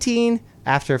 19,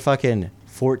 after fucking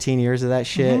 14 years of that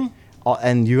shit,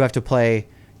 and you have to play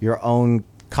your own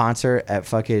concert at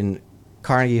fucking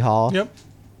Carnegie Hall. Yep.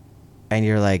 And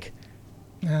you're like,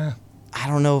 I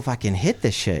don't know if I can hit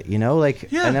this shit, you know? Like,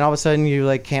 and then all of a sudden you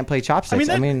like can't play chopsticks.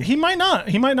 I mean, he might not.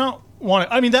 He might not want it.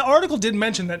 I mean, that article did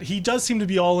mention that he does seem to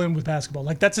be all in with basketball.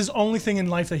 Like that's his only thing in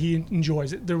life that he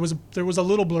enjoys. There was a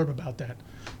little blurb about that.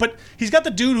 But he's got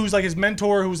the dude who's like his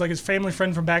mentor, who's like his family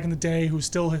friend from back in the day, who's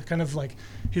still kind of like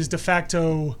his de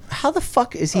facto. How the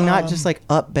fuck is he not just like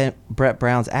up Brett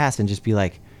Brown's ass and just be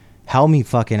like, help me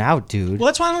fucking out, dude? Well,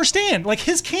 that's what I don't understand. Like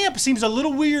his camp seems a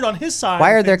little weird on his side.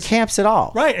 Why are there camps at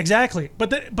all? Right, exactly. But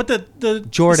the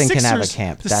Jordan Sixers, can have a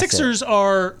camp. The Sixers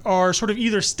are sort of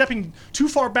either stepping too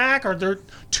far back or they're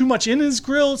too much in his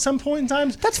grill at some point in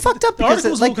time. That's fucked up. The article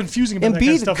was a little confusing about that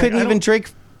kind of stuff. Embiid couldn't even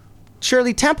drink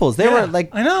Shirley Temples. They were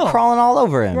like crawling all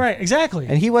over him. Right, exactly.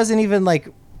 And he wasn't even like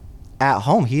at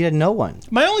home. He had no one.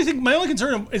 My only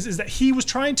concern is that he was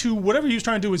trying to, whatever he was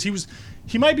trying to do is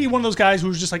he might be one of those guys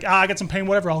who's just like, I got some pain,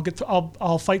 whatever.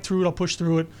 I'll fight through it. I'll push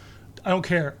through it. I don't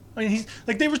care. I mean, he's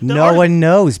like no one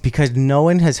knows because no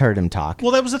one has heard him talk.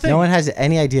 Well, that was the thing. No one has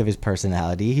any idea of his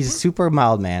personality. He's super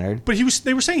mild mannered. But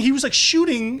they were saying he was like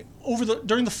shooting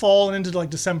during the fall and into like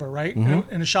December, right?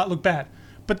 And his shot looked bad.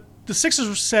 But the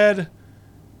Sixers said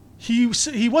he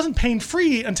wasn't pain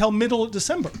free until middle of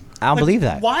December. I don't believe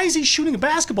that. Why is he shooting a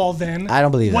basketball then? I don't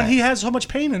believe when that. he has so much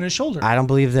pain in his shoulder. I don't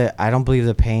believe that. I don't believe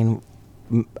the pain.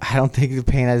 I don't think the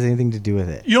pain has anything to do with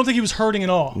it. You don't think he was hurting at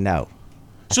all? No.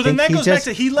 So then that goes back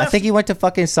to he left. I think he went to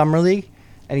fucking summer league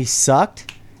and he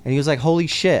sucked and he was like, holy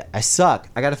shit, I suck.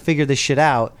 I got to figure this shit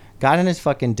out. Got in his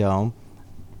fucking dome.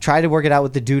 Tried to work it out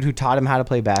with the dude who taught him how to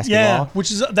play basketball.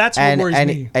 Yeah, that's what worries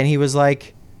me. And he was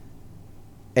like,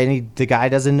 the guy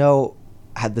doesn't know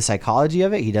the psychology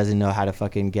of it. He doesn't know how to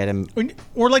fucking get him.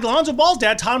 Or like Lonzo Ball's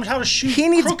dad taught him how to shoot he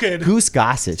needs crooked. Goose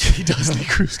Gossage. He does need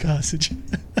Goose Gossage.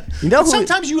 You know,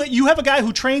 sometimes you have a guy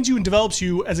who trains you and develops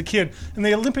you as a kid, and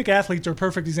the Olympic athletes are a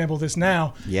perfect example of this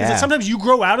now. Yeah. Is that sometimes you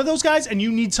grow out of those guys, and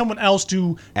you need someone else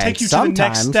to take you to the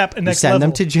next step and next level. Send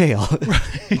them to jail.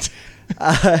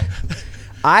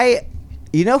 Right.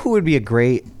 You know who would be a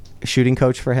great shooting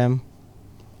coach for him?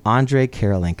 Andrei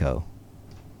Kirilenko,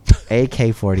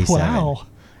 AK-47. Wow.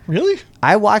 Really?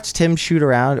 I watched him shoot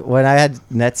around when I had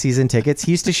Nets season tickets.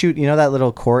 He used to shoot, that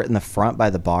little court in the front by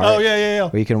the bar. Oh yeah.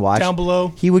 Where you can watch down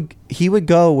below. He would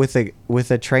go with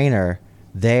a trainer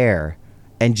there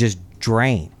and just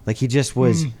drain. Like he just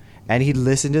was, and he'd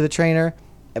listen to the trainer,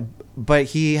 but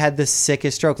he had the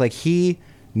sickest stroke. Like he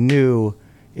knew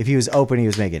if he was open, he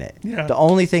was making it. Yeah. The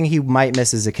only thing he might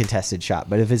miss is a contested shot,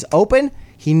 but if it's open,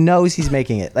 he knows he's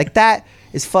making it. Like that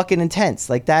is fucking intense.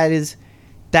 Like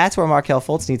that's where Markelle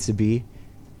Fultz needs to be.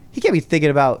 He can't be thinking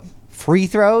about free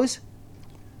throws.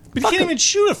 But he can't even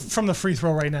shoot from the free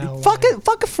throw right now. Fuck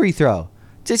a free throw.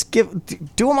 Just do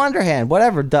them underhand,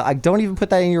 whatever. Don't even put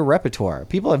that in your repertoire.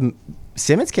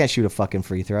 Simmons can't shoot a fucking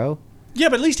free throw. Yeah,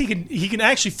 but at least he can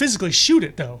actually physically shoot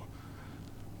it though.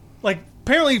 Like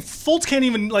apparently Fultz can't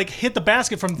even like hit the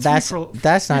basket from that's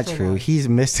not true. He's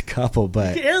missed a couple,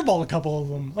 but he airballed a couple of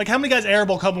them. Like how many guys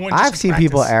airball a couple? I've seen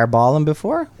people airball them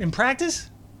before. In practice?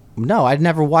 No, I'd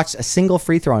never watched a single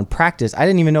free throw in practice. I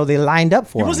didn't even know they lined up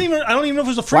for it. Wasn't even. I don't even know if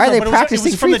it was a free throw. Why are they practicing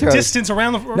it was from the distance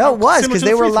around the. No, it was because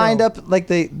they were lined up like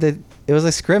it was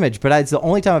a scrimmage. But it's the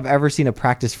only time I've ever seen a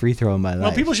practice free throw in my life.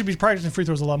 Well, people should be practicing free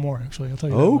throws a lot more. Actually, I'll tell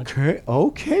you.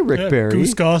 Okay, Rick Barry.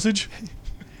 Goose Gossage.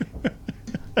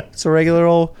 It's a regular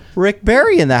old Rick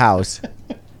Barry in the house.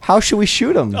 How should we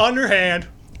shoot him? Underhand.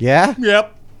 Yeah.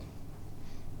 Yep.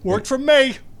 Worked for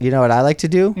me. You know what I like to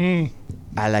do?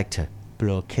 I like to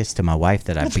blow a kiss to my wife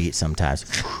that I beat sometimes.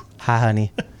 Hi,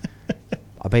 honey.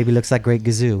 Our baby looks like Great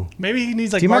Gazoo. Maybe he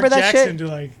needs like Mark Jackson to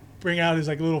like bring out his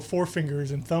like little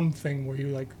forefingers and thumb thing where you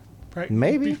like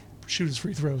maybe shoot his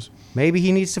free throws. Maybe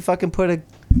he needs to fucking put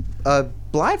a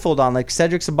blindfold on like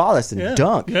Cedric Sabalas and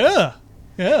dunk.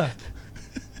 Yeah.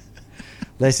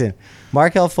 Listen,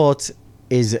 Markelle Fultz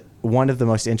is one of the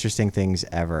most interesting things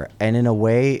ever. And in a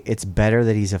way, it's better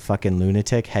that he's a fucking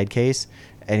lunatic head case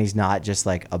and he's not just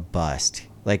like a bust.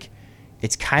 Like,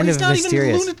 it's kind of mysterious. He's not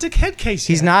even a lunatic head case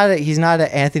yet. He's not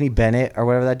a Anthony Bennett or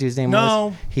whatever that dude's name was.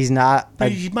 No. He's not.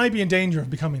 But he might be in danger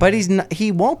of becoming But he's not,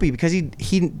 he won't be because he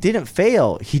didn't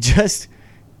fail. He just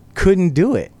couldn't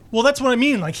do it. Well, that's what I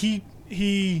mean. Like,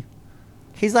 he's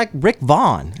like Rick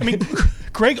Vaughn. I mean,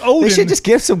 Greg Oden. They should just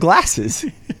give some glasses.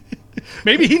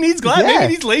 Maybe he needs glasses. Yeah,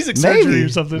 maybe he needs LASIK surgery or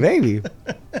something. Maybe.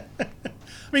 I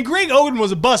mean, Greg Oden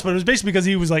was a bust, but it was basically because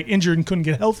he was like injured and couldn't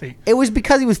get healthy. It was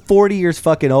because he was 40 years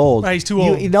fucking old. Right, he's too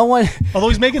old. No one. Although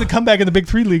he's making a comeback in the Big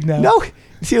 3 league now. No,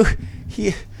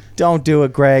 don't do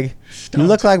it, Greg. You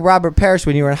look like Robert Parrish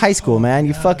when you were in high school, man.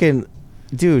 You fucking,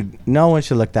 dude. No one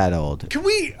should look that old. Can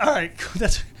we? All right,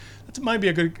 that might be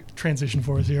a good transition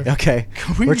for us here. Okay,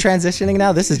 we're transitioning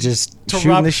now. This is just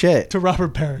shooting the shit to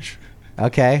Robert Parrish.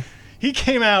 Okay. He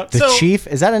came out. The Chief?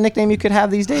 Is that a nickname you could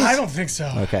have these days? I don't think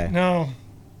so. Okay. No.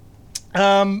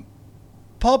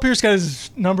 Paul Pierce got his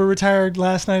number retired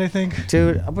last night, I think.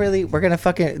 Dude, really? We're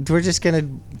just gonna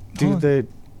do the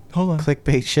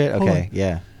clickbait shit? Okay,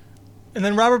 yeah. And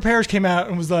then Robert Parrish came out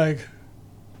and was like,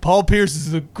 Paul Pierce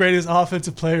is the greatest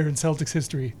offensive player in Celtics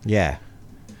history. Yeah.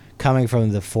 Coming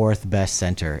from the 4th best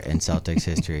center in Celtics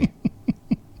history.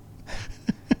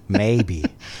 Maybe.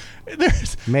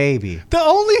 Maybe.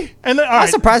 I'm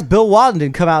surprised Bill Walton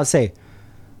didn't come out and say,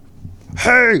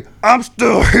 "Hey, I'm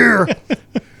still here.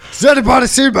 Does anybody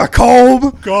see my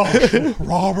comb?" Gosh,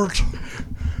 Robert.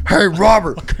 Hey,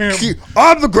 Robert.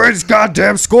 I'm the greatest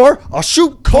goddamn scorer. I'll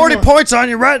shoot 40 points on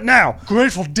you right now.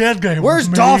 Grateful Dead game. Where's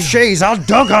Dolph Shays? I'll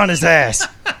dunk on his ass.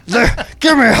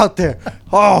 Get me out there.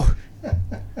 Oh.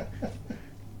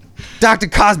 Dr.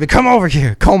 Cosby, come over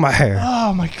here. Comb my hair.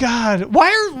 Oh, my God.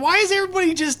 Why is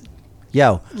everybody just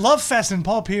love festing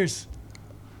Paul Pierce?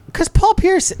 Because Paul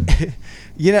Pierce,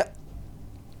 you know,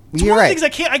 you're right.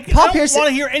 I don't want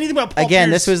to hear anything about Paul again,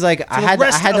 Pierce. This was like I had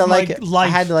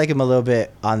to like him a little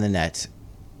bit on the net.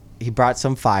 He brought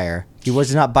some fire. He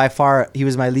was not by far. He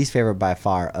was my least favorite by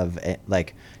far of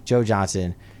like Joe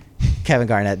Johnson, Kevin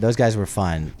Garnett. Those guys were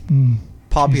fun.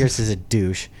 Paul Pierce is a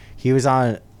douche. He was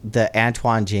on the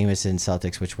Antoine Jameson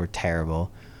Celtics, which were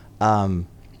terrible.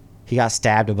 He got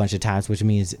stabbed a bunch of times, which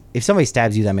means if somebody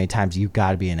stabs you that many times, you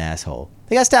got to be an asshole.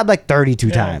 They got stabbed like 32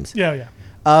 times. Yeah.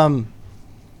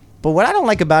 But what I don't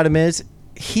like about him is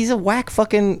he's a whack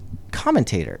fucking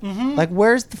commentator. Mm-hmm. Like,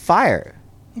 where's the fire?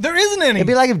 There isn't any. It'd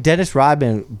be like if Dennis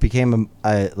Rodman became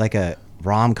a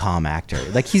rom-com actor.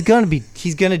 Like, he's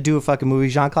gonna do a fucking movie.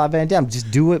 Jean-Claude Van Damme.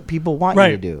 Just do what people want you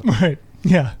to do. Right.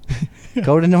 Yeah.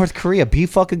 Go to North Korea. Be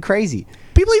fucking crazy.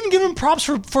 People even give him props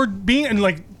for being in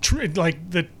like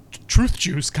the truth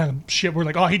juice kind of shit. Where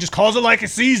like, oh, he just calls it like he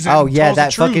sees it. Oh yeah,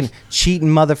 that fucking cheating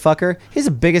motherfucker. He's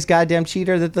the biggest goddamn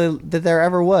cheater that there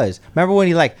ever was. Remember when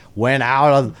he like went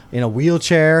out in a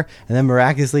wheelchair and then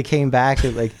miraculously came back?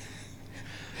 And, like,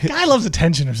 guy loves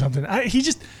attention or something. I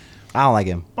don't like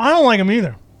him. I don't like him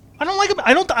either. I don't like him.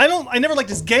 I never liked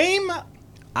his game.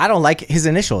 I don't like his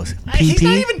initials.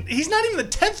 PP. He's not even the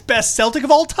 10th best Celtic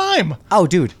of all time. Oh,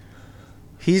 dude.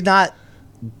 He's not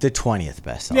the 20th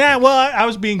best Celtic. Yeah, well, I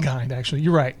was being kind, actually.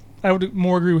 You're right. I would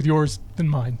more agree with yours than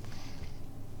mine.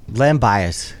 Len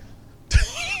Bias.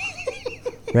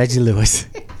 Reggie Lewis.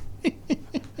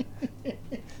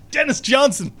 Dennis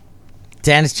Johnson.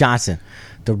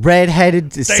 The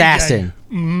red-headed assassin.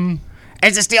 Mm-hmm.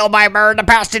 It's a steal by bird to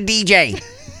pass to DJ.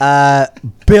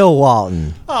 Bill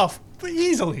Walton. Oh,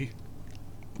 easily.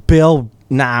 I'm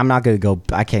not gonna go.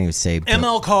 I can't even say Bill.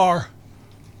 ML Carr.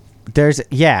 There's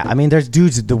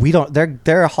dudes that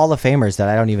they're Hall of Famers that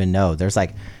I don't even know. There's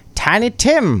like Tiny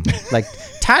Tim, like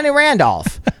Tiny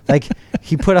Randolph. Like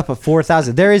he put up a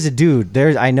 4,000. There is a dude.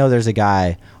 I know there's a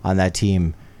guy on that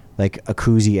team, like a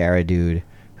Kuzi era dude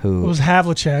who it was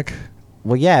Havlicek.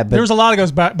 Well, yeah, but there was a lot of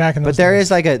guys back in those.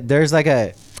 But there's like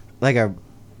a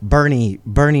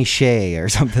Bernie Shea or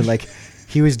something. Like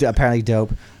he was apparently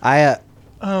dope. There's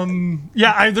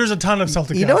a ton of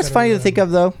Celtic. You know what's funny to think of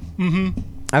though? Mm-hmm.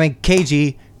 I mean,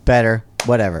 KG better,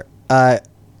 whatever.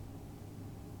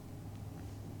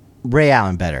 Ray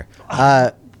Allen better.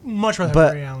 Much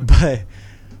rather Ray Allen.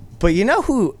 But you know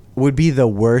who would be the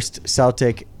worst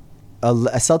Celtic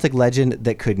a Celtic legend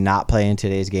that could not play in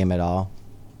today's game at all,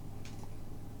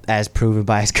 as proven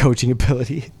by his coaching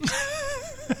ability.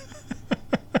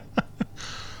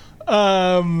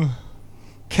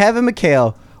 Kevin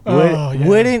McHale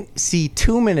wouldn't see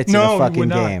 2 minutes in a fucking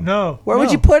game. Where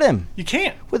would you put him? You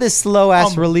can't. With his slow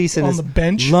ass release and his the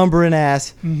bench, lumbering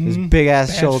ass, his big ass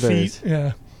bad shoulders. Feet.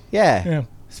 Yeah. Yeah.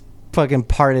 His fucking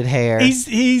parted hair.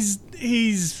 He's.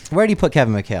 Where do you put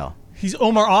Kevin McHale? He's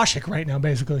Omar Ashik right now,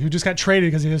 basically, who just got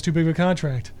traded because he has too big of a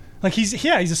contract. Like he's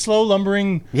a slow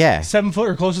lumbering 7 foot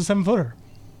or close to 7 footer.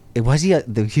 Was he?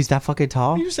 He's that fucking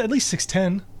tall? He was at least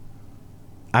 6'10".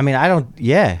 I mean, I don't.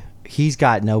 Yeah, he's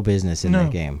got no business in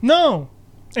that game. No,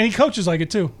 and he coaches like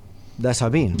it too. That's what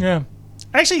I mean. Yeah,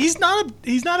 actually, he's not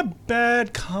a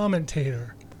bad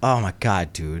commentator. Oh my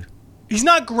god, dude. He's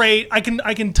not great. I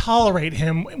can tolerate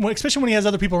him, especially when he has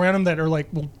other people around him that are like,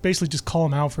 will basically just call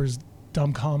him out for his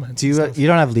dumb comments. You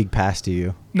don't have League Pass, do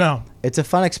you? No. It's a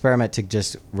fun experiment to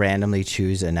just randomly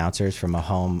choose announcers from a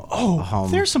home.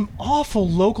 There's some awful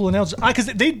local announcers because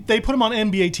they put them on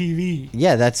NBA TV.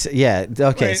 Yeah,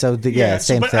 okay. Right. So same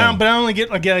thing. But I only get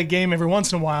a game every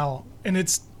once in a while, and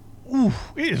it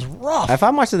is rough. If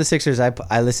I'm watching the Sixers,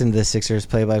 I listen to the Sixers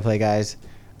play-by-play guys.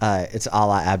 It's a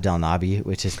la Abdel Nabi,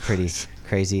 which is pretty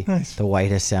crazy. Nice. The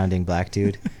whitest sounding black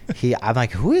dude. I'm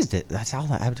like, who is it? That's a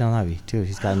la Abdel Nabi, dude.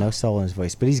 He's got no soul in his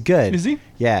voice, but he's good. Is he?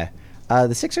 Yeah.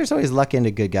 The Sixers always luck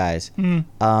into good guys. Well,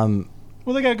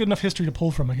 they got a good enough history to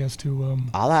pull from, I guess.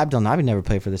 Ala Abdel Nabi never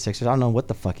played for the Sixers. I don't know what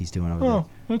the fuck he's doing over there. Oh,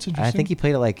 that's interesting. I think he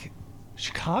played at like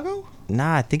Chicago.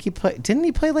 Nah, I think he played. Didn't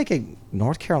he play like a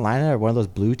North Carolina or one of those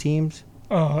blue teams?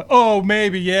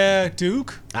 Maybe, yeah,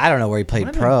 Duke. I don't know where he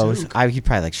played pros. He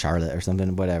probably like Charlotte or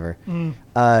something, whatever.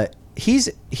 He's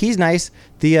nice.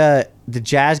 The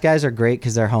Jazz guys are great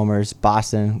because they're homers.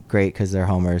 Boston, great because they're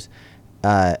homers.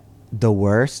 The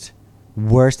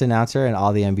worst announcer in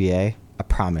all the NBA, I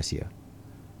promise you.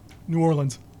 New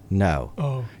Orleans. No.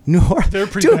 Oh. New Orleans. They're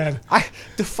pretty bad.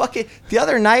 The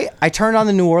other night, I turned on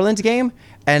the New Orleans game,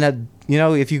 and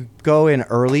if you go in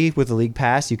early with the League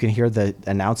Pass, you can hear the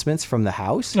announcements from the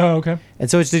house. Oh, okay. And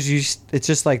so it's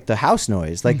just like the house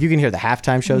noise. Like you can hear the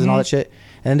halftime shows and all that shit.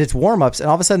 And it's warm-ups, and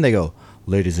all of a sudden they go,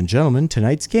 "Ladies and gentlemen,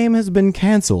 tonight's game has been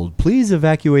canceled. Please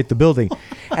evacuate the building."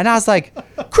 And I was like,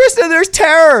 "Kristen, there's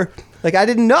terror!" Like I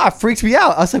didn't know. It freaked me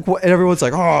out. I was like, what? And everyone's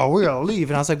like, "Oh, we're gonna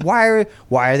leave." And I was like, "Why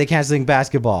are they canceling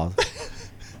basketball?"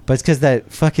 But it's because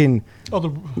that fucking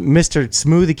Mr.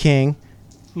 Smoothie King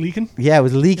leaking. Yeah, it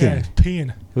was leaking. Yeah, peeing.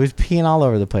 It was peeing all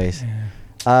over the place.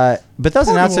 Yeah. But those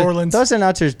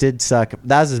announcers did suck.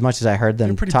 That was as much as I heard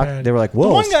them talk. Bad. They were like, "Whoa."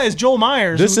 The one guy is Joel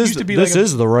Myers. This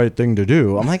is the right thing to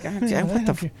do. I'm like, what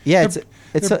the? Yeah,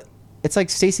 it's like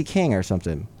Stacey King or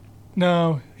something.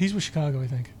 No, he's with Chicago, I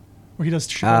think, where he does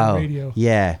Chicago radio.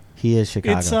 Yeah, he is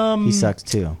Chicago. He sucks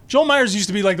too. Joel Myers used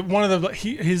to be like one of the.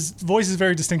 His voice is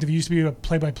very distinctive. He used to be a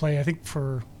play-by-play. I think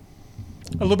for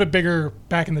a little bit bigger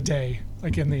back in the day,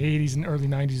 like in the 80s and early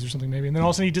 90s or something maybe. And then all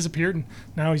of a sudden he disappeared, and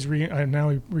now he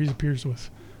reappears with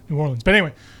New Orleans. But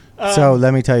anyway. So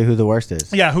let me tell you who the worst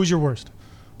is. Yeah, who's your worst?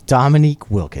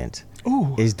 Dominique Wilkins.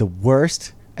 Ooh. Is the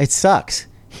worst. It sucks.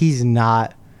 He's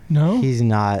not. No? He's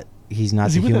not the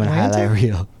human highlight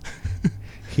reel.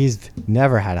 He's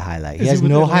never had a highlight. He has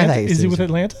no highlight. Is he with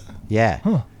Atlanta? Yeah.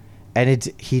 Huh. And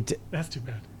that's too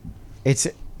bad.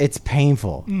 It's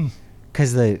painful.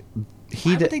 Because why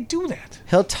would they do that?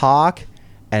 He'll talk,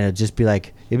 and it'd be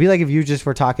like if you just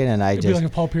were talking, and it'd be like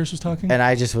if Paul Pierce was talking, and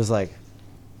I just was like,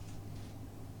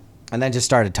 and then just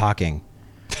started talking.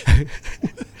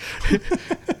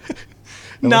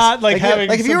 Not like having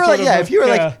like if you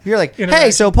were like,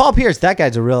 hey, so Paul Pierce, that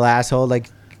guy's a real asshole. Like,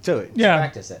 do it. Yeah.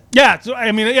 Practice it. Yeah. So,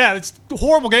 I mean, it's a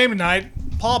horrible game tonight.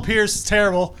 Paul Pierce is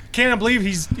terrible. Can't believe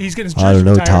he's getting his jersey I don't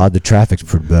know, retired. Todd. The traffic's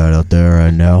pretty bad out there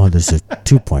right now. This is a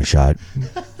 2-point shot.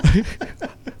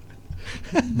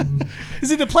 Is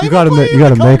it the play? You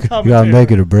gotta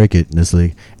make it or break it in this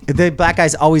league. The black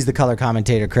guy's always the color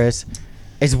commentator, Chris.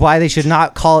 It's why they should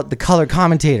not call it the color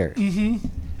commentator. Mm-hmm.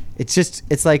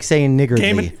 It's like saying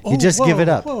niggardly. You just give it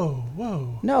up.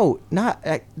 Whoa. No, not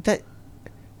that.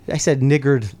 I said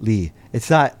niggardly. It's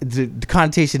not. The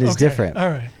connotation is different. All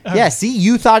right. Yeah. See,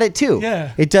 you thought it too.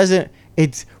 Yeah. It doesn't.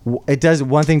 It does.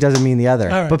 One thing doesn't mean the other.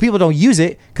 Right. But people don't use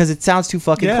it because it sounds too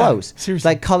fucking close. Seriously. It's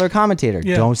like color commentator.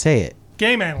 Yeah. Don't say it.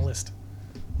 Game analyst.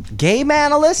 Game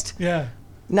analyst? Yeah.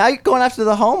 Now you're going after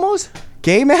the homos?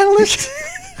 Game analyst?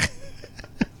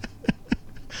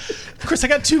 Chris, I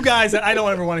got two guys that I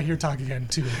don't ever want to hear talk again,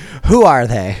 too. Who are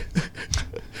they?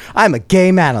 I'm a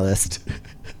game analyst.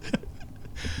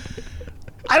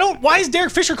 Why is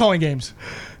Derek Fisher calling games?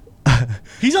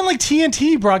 He's on like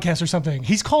TNT broadcast or something.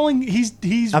 He's calling.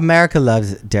 He's. America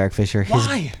loves Derek Fisher.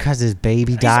 Why? Because his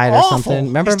baby died awful. or something.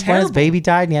 Remember He's when his terrible. baby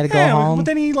died and he had to go home? But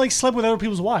then he like slept with other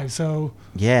people's wives. So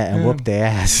Yeah, and whooped their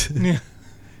ass. yeah,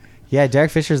 Yeah,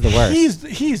 Derek Fisher's the worst.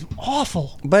 he's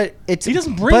awful. But He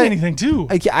doesn't bring anything too.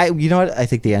 You know what I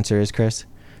think the answer is, Chris?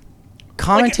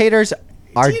 Commentators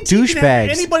are TNT can have douchebags.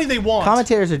 Anybody they want.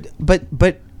 Commentators are, but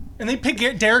And they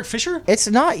pick Derek Fisher. it's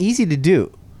not easy to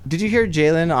do. Did you hear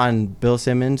Jalen on Bill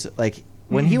Simmons? Like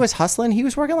when he was hustling, he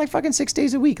was working like fucking 6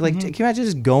 days a week. Like, can you imagine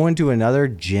just going to another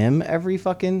gym every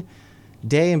fucking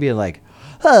day and being like,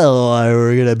 "Oh,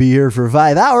 we're gonna be here for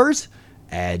 5 hours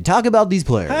and talk about these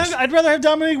players." I'd rather have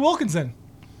Dominique Wilkinson.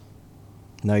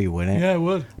 No, you wouldn't. Yeah, I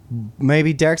would.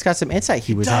 Maybe Derek's got some insight.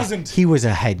 He was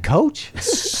a head coach.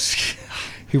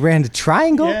 He ran the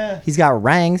triangle. Yeah. He's got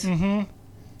ranks.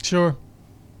 Sure.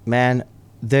 Man,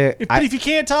 there. But if you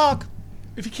can't talk,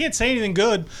 if you can't say anything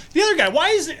good, the other guy. Why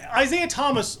is Isaiah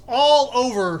Thomas all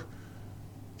over,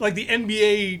 like the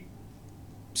NBA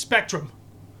spectrum?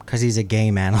 Because he's a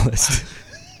game analyst.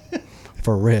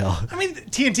 For real. I mean,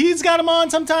 TNT's got him on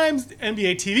sometimes.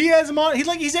 NBA TV has him on.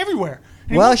 He's everywhere.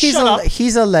 And he Well, won't he's shut up.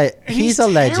 he's a legend.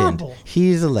 terrible.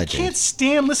 He's a I legend. can't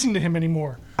stand listening to him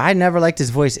anymore. I never liked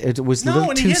his voice. It was a little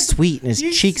and he too has sweet, and his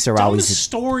these cheeks are dumbest always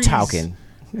stories. talking.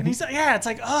 And he's like, yeah, it's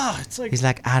like, it's like. He's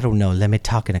like, I don't know. Let me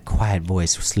talk in a quiet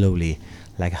voice, slowly,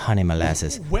 like honey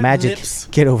molasses. Wet Magic, lips.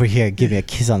 get over here, give me a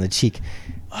kiss on the cheek.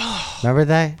 Remember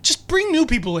that? Just bring new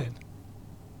people in.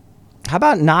 How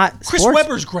about not Chris sports?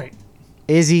 Webber's great.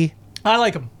 Izzy. I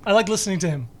like him. I like listening to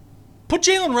him. Put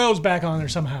Jalen Rose back on there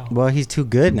somehow. Well, he's too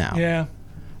good now. Yeah.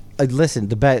 Listen,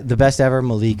 the best ever,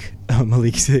 Malik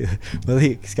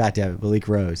Scott David, Malik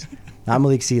Rose, not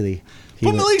Malik Sealy.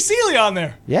 Put Malik Sealy on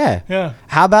there. Yeah. Yeah.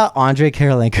 How about Andre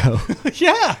Karolinko?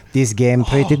 Yeah. This game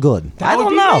pretty good. That I would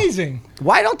don't be know. amazing.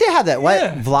 Why don't they have that? Why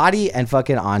Yeah. Vladdy and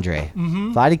fucking Andre?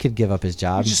 Vladdy could give up his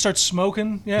job. You just start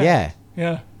smoking. Yeah. Yeah.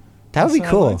 Yeah. That would be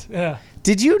cool. Sidelines. Yeah.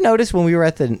 Did you notice when we were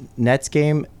at the Nets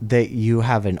game that you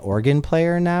have an organ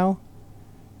player now?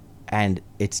 And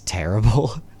it's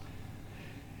terrible.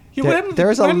 Yeah, what happened to-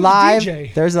 There's what a happened to live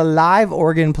DJ? there's a live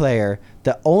organ player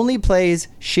that only plays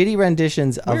shitty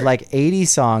renditions of Where? like 80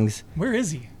 songs Where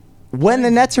is he? when the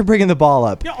Nets are bringing the ball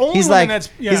up. Yeah, only he's when the like Nets-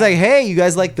 yeah. he's like, "Hey, you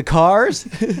guys like the Cars?"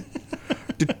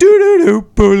 But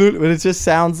it just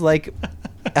sounds like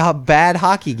a bad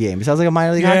hockey game. It sounds like a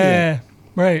minor league hockey game. Yeah.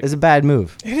 Right. It's a bad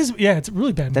move. It is. Yeah, it's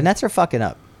really bad. The Nets are fucking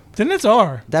up. The Nets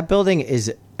are. That building is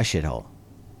a shithole.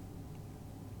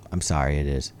 I'm sorry, it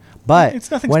is. But It's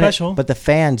nothing when special. but the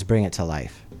fans bring it to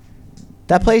life.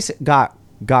 That place got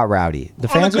rowdy. The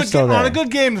fans are still there. On a good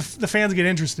game, the fans get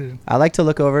interested. I like to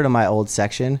look over to my old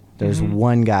section. There's Mm-hmm.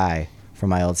 one guy from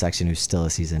my old section who's still a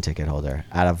season ticket holder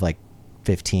out of like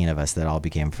 15 of us that all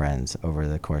became friends over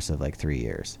the course of like 3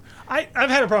 years. I've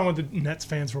had a problem with the Nets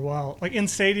fans for a while. Like in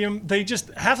stadium, they just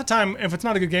half the time, if it's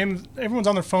not a good game, everyone's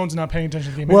on their phones and not paying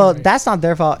attention to the game. Well, anyway. that's not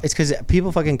their fault. It's because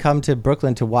people fucking come to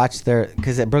Brooklyn to watch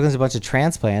because Brooklyn's a bunch of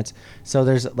transplants. So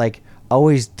there's like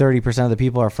always 30% of the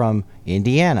people are from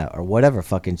Indiana or whatever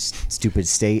fucking stupid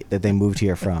state that they moved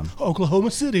here from.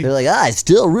 Oklahoma City. They're like, I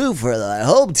still root for the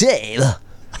home team.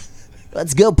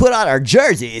 Let's go put on our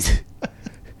jerseys.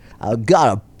 I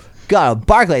got a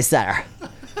Barclays Center.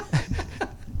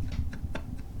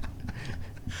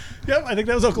 Yep, I think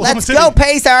that was Oklahoma Let's City. go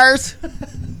Pacers.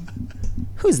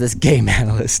 Who's this game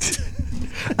analyst?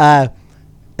 The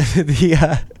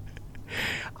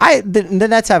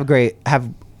Nets have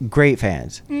great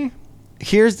fans.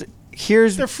 Here's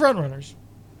They're front runners.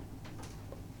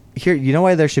 here. You know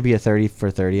why there should be a 30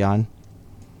 for 30 on?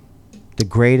 The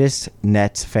greatest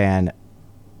Nets fan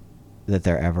that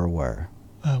there ever were.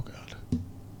 Oh God.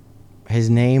 His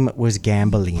name was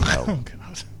Gambolino. Oh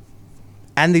God.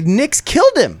 And the Knicks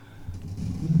killed him.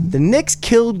 The Knicks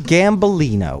killed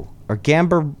Gambolino. Or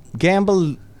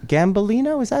Gambolino?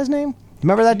 Is that his name?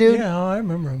 Remember that dude? Yeah, I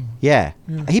remember him. Yeah.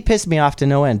 He pissed me off to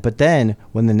no end. But then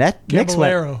when the Knicks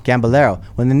went... Gambolero.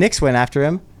 When the Knicks went after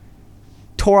him,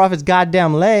 tore off his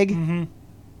goddamn leg. Mm-hmm.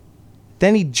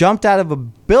 Then he jumped out of a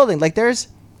building. Like, there's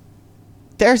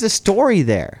a story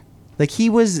there. Like, he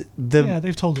was the... Yeah,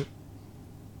 they've told it.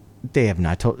 They have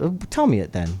not told... Tell me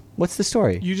it then. What's the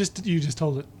story? You just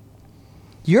told it.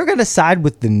 You're going to side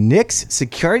with the Knicks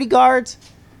security guards?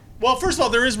 Well, first of all,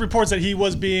 there is reports that he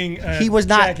was being He was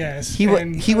not. jackass. He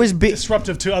was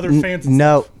disruptive to other fans. and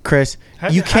No, stuff. Chris. How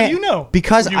You do can't. you know?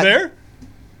 Because Were you there?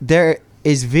 There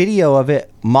is video of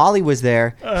it. Molly was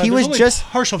there. He There's was only just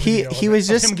partial he video he of was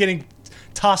it, of just him getting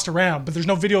tossed around, but there's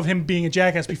no video of him being a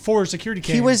jackass before security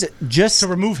came. He was just to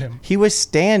remove him. He was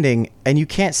standing, and you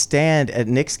can't stand at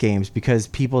Knicks games because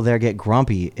people there get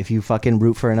grumpy if you fucking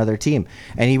root for another team.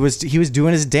 And he was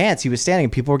doing his dance. He was standing,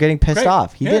 and people were getting pissed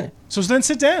off. He didn't. So then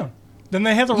sit down. Then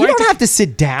they have the right. You don't have to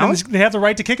sit down. They have the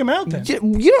right to kick him out. Then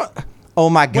you don't. Oh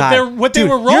my God! What they Dude,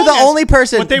 were wrong. You're the only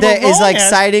person that is like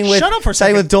siding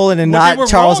with Dolan and not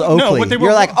Charles Oakley.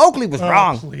 You're like Oakley was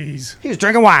wrong. Please, he was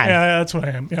drinking wine. Yeah, that's what I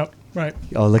am. Yep, right.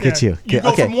 Oh, look at you. You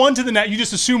go from one to the next. You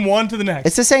just assume one to the next.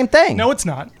 It's the same thing. No, it's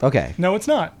not. Okay. No, it's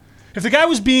not. If the guy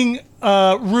was being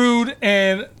rude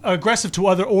and aggressive to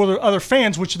other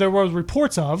fans, which there were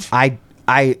reports of,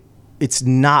 it's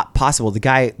not possible. The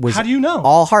guy was. How do you know?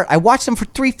 All heart. I watched him for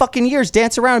 3 fucking years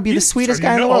dance around and be the sweetest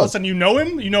guy in the world. All of a sudden, you know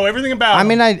him. You know everything about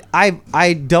him. I mean,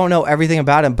 I don't know everything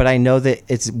about him, but I know that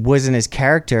it wasn't his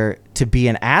character to be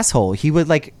an asshole. He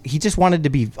just wanted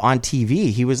to be on TV.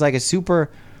 He was like a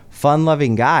super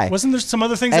fun-loving guy. Wasn't there some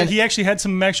other things that he actually had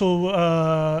some actual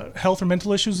health or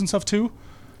mental issues and stuff too?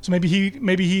 So maybe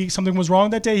he something was wrong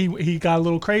that day. He got a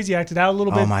little crazy, acted out a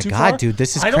little bit. Oh my too God, far. dude,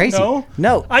 this is I crazy. don't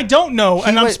know. No, I don't know,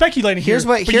 and I'm speculating here.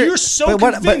 But you're so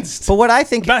convinced. But what I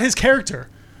think about his character.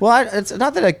 Well, it's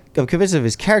not that I'm convinced of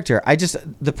his character.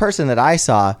 The person that I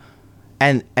saw,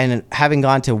 and having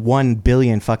gone to 1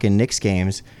 billion fucking Knicks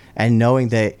games and knowing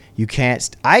that you can't.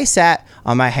 I sat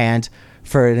on my hand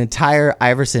for an entire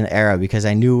Iverson era because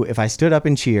I knew if I stood up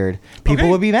and cheered, people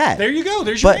would be mad. There you go.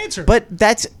 There's your answer. But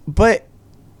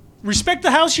respect the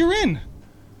house you're in.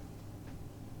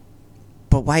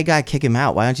 But why you gotta kick him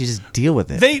out? Why don't you just deal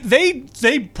with it?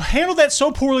 They handled that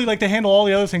so poorly, like they handle all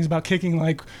the other things about kicking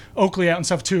like Oakley out and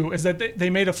stuff too. Is that they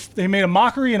made a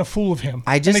mockery and a fool of him.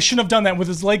 And they shouldn't have done that with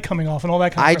his leg coming off and all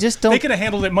that kind of stuff. They could have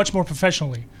handled it much more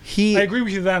professionally. I agree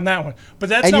with you on that one. But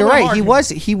that's and not you're what I'm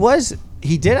right.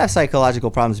 He did have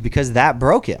psychological problems because that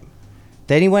broke him.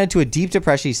 Then he went into a deep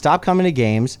depression. He stopped coming to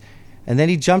games, and then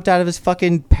he jumped out of his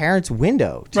fucking parents'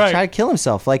 window to try to kill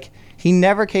himself. Like. He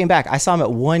never came back. I saw him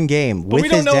at 1 game with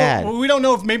his dad. We don't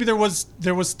know if maybe there was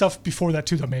stuff before that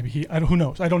too, though. Maybe who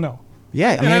knows? I don't know.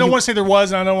 Yeah, I don't want to say there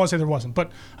was, and I don't want to say there wasn't.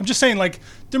 But I'm just saying, like,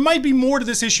 there might be more to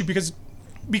this issue because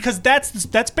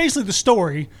that's basically the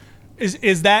story.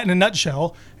 Is that in a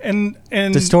nutshell? And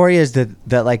the story is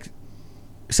that like,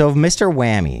 so if Mr.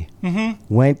 Whammy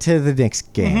went to the Knicks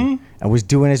game and was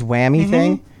doing his whammy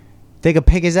thing, they could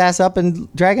pick his ass up and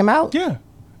drag him out. Yeah.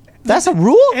 That's a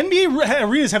rule? NBA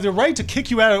arenas have the right to kick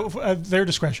you out at their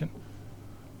discretion.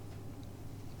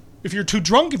 If you're too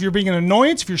drunk, if you're being an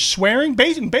annoyance, if you're swearing.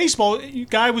 In baseball, a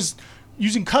guy was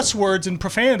using cuss words and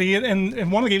profanity,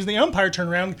 and one of the games, the umpire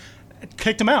turned around,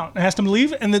 kicked him out, and asked him to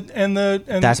leave, and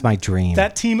that's my dream.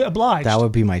 That team obliged. That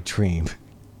would be my dream.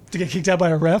 To get kicked out by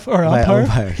a ref or an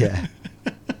umpire? Yeah.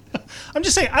 I'm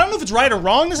just saying, I don't know if it's right or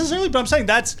wrong necessarily, but I'm saying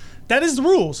that is the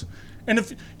rules. And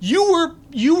if you were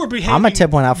behaving, I'm gonna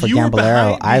tip one out for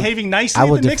Gambolero. Behaving nicely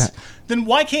in the Knicks, then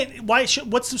why shouldn't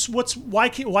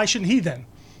he then?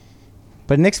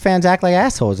 But Knicks fans act like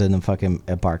assholes in the fucking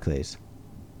at Barclays.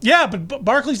 Yeah, but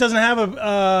Barclays doesn't have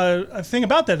a thing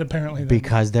about that apparently. Then.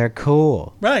 Because they're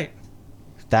cool, right?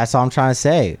 That's all I'm trying to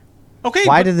say. Okay.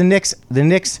 Why did the Knicks?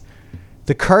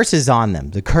 The curse is on them.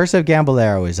 The curse of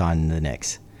Gambolero is on the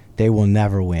Knicks. They will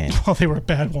never win. Well, they were a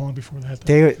bad long before that.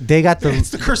 Though. They got the.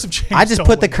 It's the curse of James. I just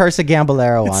put the curse of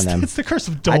Gambolero on them. It's the curse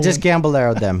of Dolan. I just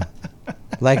Gambolero'd them,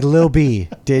 like Lil B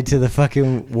did to the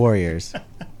fucking Warriors.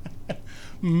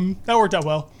 That worked out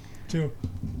well, too.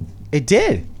 It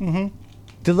did.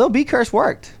 The Lil B curse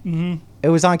worked. It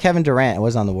was on Kevin Durant. It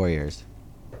was on the Warriors.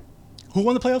 Who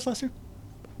won the playoffs last year?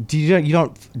 Dude,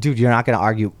 you're not going to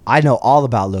argue. I know all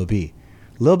about Lil B.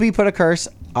 Lil B put a curse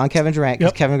on Kevin Durant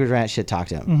because Kevin Durant shit talked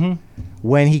him.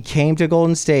 When he came to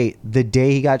Golden State, the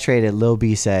day he got traded, Lil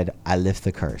B said, "I lift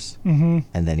the curse," and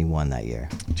then he won that year.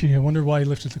 Gee, I wonder why he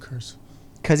lifted the curse.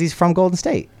 Because he's from Golden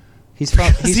State. He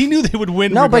knew they would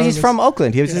win. No, but he's from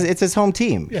Oakland. It's his home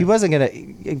team. Yeah. He wasn't gonna.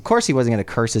 Of course, he wasn't gonna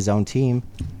curse his own team.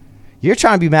 You're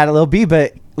trying to be mad at Lil B,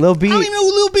 but Lil B. I don't even know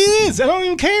who Lil B is. I don't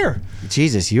even care.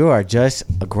 Jesus, you are just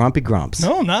a grumpy grumps.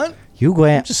 No, I'm not. You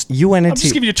went into. I'm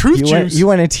just giving you truth juice. You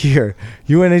went into your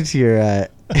your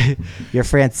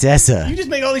Francesa. You just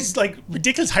make all these like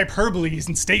ridiculous hyperboles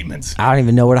and statements. I don't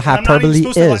even know what a hyperbole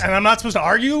is. And I'm not supposed to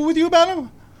argue with you about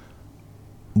them?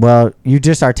 Well, you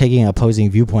just are taking opposing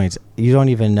viewpoints. You don't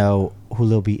even know who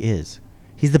Lil B is.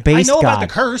 He's the base god. I know about the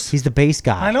curse. He's the base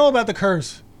god. I know about the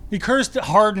curse. He cursed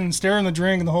Harden, stirring the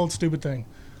drink, and the whole stupid thing.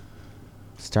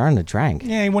 Stirring the drink?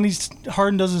 Yeah, when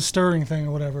Harden does his stirring thing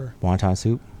or whatever. Wonton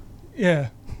soup? Yeah.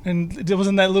 And it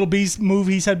wasn't that Little Beast move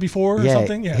he said before or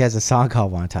something? Yeah. He has a song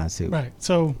called Wonton Soup. Right.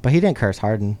 So. But he didn't curse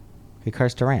Harden. He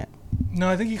cursed Durant. No,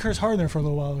 I think he cursed hard there for a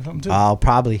little while or something too. Oh,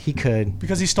 probably he could.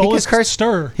 Because he stole his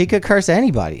stir. He could curse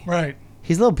anybody. Right.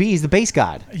 He's Lil B. He's the bass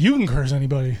god. You can curse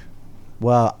anybody.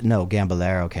 Well, no,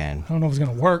 Gambolero can. I don't know if it's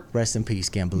gonna work. Rest in peace,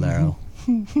 Gambolero.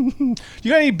 You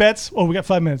got any bets? Oh, we got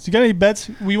 5 minutes. You got any bets?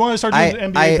 We want to start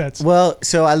doing NBA bets. Well,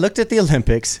 so I looked at the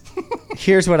Olympics.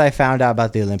 Here's what I found out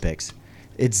about the Olympics.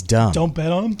 It's dumb. Don't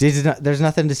bet on them. There's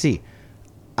nothing to see.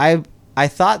 I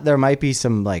thought there might be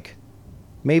some, like,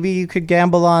 maybe you could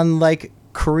gamble on, like,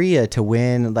 Korea to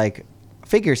win, like,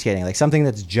 figure skating, like something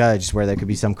that's judged where there could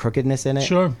be some crookedness in it.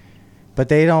 Sure. But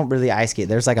they don't really ice skate.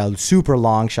 There's like a super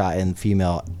long shot in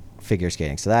female figure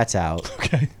skating, so that's out.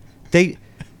 Okay. They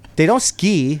don't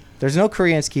ski. There's no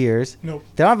Korean skiers. Nope.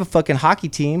 They don't have a fucking hockey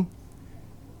team.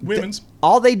 Women's.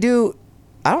 All they do,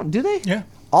 do they? Yeah.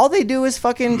 All they do is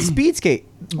fucking speed skate.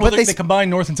 Well, they combine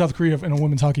North and South Korea in a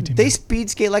women's hockey team. They speed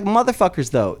skate like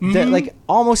motherfuckers, though. They're like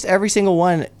almost every single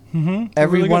one.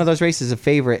 Every really one of those races, a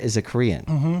favorite is a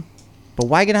Korean. But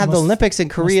why gonna have the Olympics in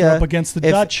Korea up against the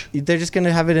Dutch? They're just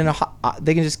gonna have it in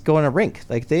they can just go in a rink.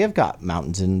 Like they have got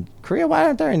mountains in Korea. Why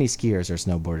aren't there any skiers or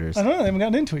snowboarders? I don't know. They haven't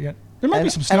gotten into it yet. There might be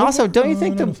some. And also, don't you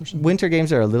think the Winter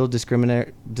Games are a little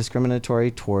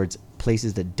discriminatory towards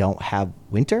places that don't have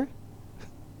winter?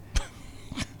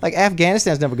 Like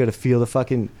Afghanistan's never going to feel the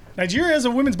fucking. Nigeria has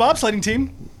a women's bobsledding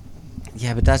team.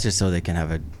 Yeah, but that's just so they can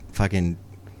have a fucking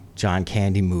John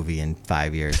Candy movie in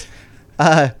 5 years.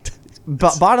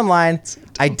 But bottom line,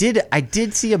 I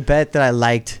did see a bet that I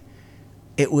liked.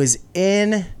 It was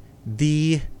in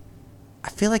the. I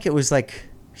feel like it was like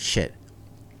shit.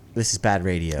 This is bad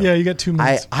radio. Yeah, you got 2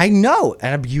 minutes. I know,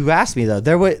 and you asked me though.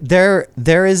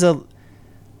 There is a.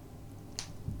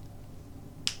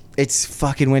 It's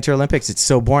fucking Winter Olympics. It's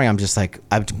so boring. I'm just like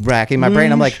I'm racking my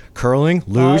brain. I'm like curling,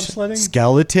 luge,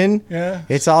 skeleton. Yeah,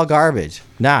 it's all garbage.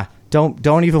 Nah,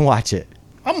 don't even watch it.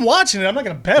 I'm watching it. I'm not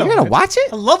gonna bet. You're gonna watch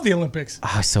it? I love the Olympics.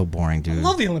 Oh, it's so boring, dude. I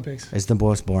love the Olympics. It's the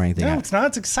most boring thing. No, it's not.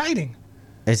 It's exciting.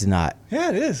 It's not. Yeah,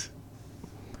 it is.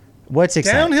 What's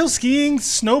exciting? Downhill skiing,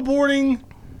 snowboarding.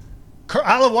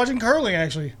 I love watching curling.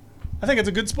 Actually, I think it's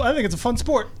a good sport. I think it's a fun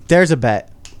sport. There's a bet.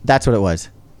 That's what it was.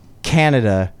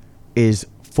 Canada is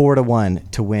 4-1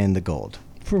 to win the gold.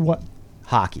 For what?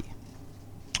 Hockey.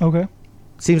 Okay.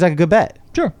 Seems like a good bet.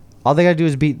 Sure. All they gotta do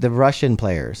is beat the Russian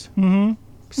players. Mm-hmm.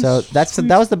 So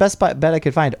that was the best bet I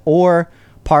could find. Or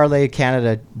parlay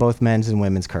Canada, both men's and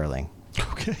women's curling.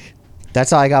 Okay.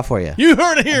 That's all I got for you. You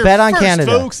heard it here. Bet on first,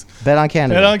 Canada, folks. Bet on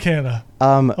Canada. Bet on Canada.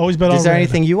 Always bet on. Is there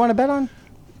anything you want to bet on?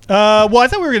 Well, I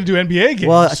thought we were going to do NBA games.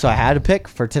 Well, so I had a pick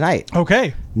for tonight.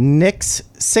 Okay. Knicks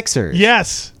Sixers.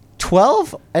 Yes.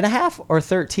 12.5 or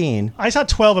 13? I saw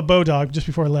 12 at Bodog just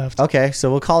before I left. Okay, so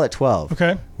we'll call it 12.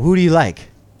 Okay. Who do you like?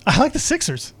 I like the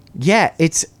Sixers. Yeah,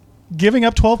 it's giving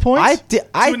up 12 points. To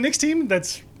a Knicks team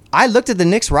that's. I looked at the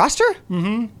Knicks roster.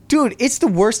 Mm-hmm. Dude, it's the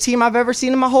worst team I've ever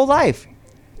seen in my whole life.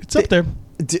 It's up there.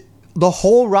 The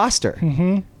whole roster.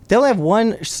 Mm-hmm. They only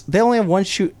have one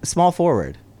small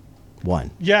forward.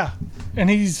 One. Yeah, and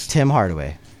he's Tim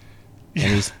Hardaway. Yeah.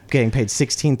 And he's getting paid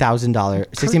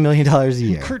 $16 million a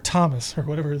year. Kurt Thomas or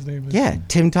whatever his name is. Yeah,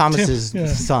 Tim Thomas's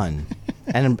son,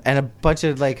 and a bunch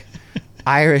of like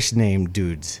Irish named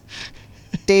dudes,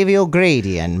 Davy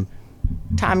O'Grady and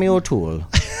Tommy O'Toole.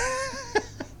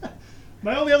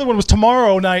 My only other one was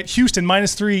tomorrow night, Houston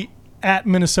 -3 at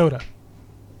Minnesota.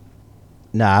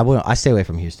 Nah, I wouldn't. I stay away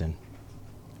from Houston.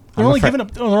 They're only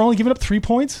giving up 3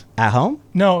 points at home.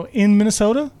 No, in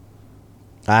Minnesota.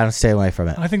 I don't stay away from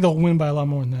it. I think they'll win by a lot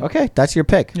more than that. Okay, that's your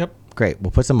pick. Yep. Great.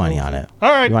 We'll put some money on it. All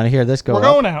right. You want to hear this go? We're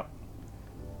going out.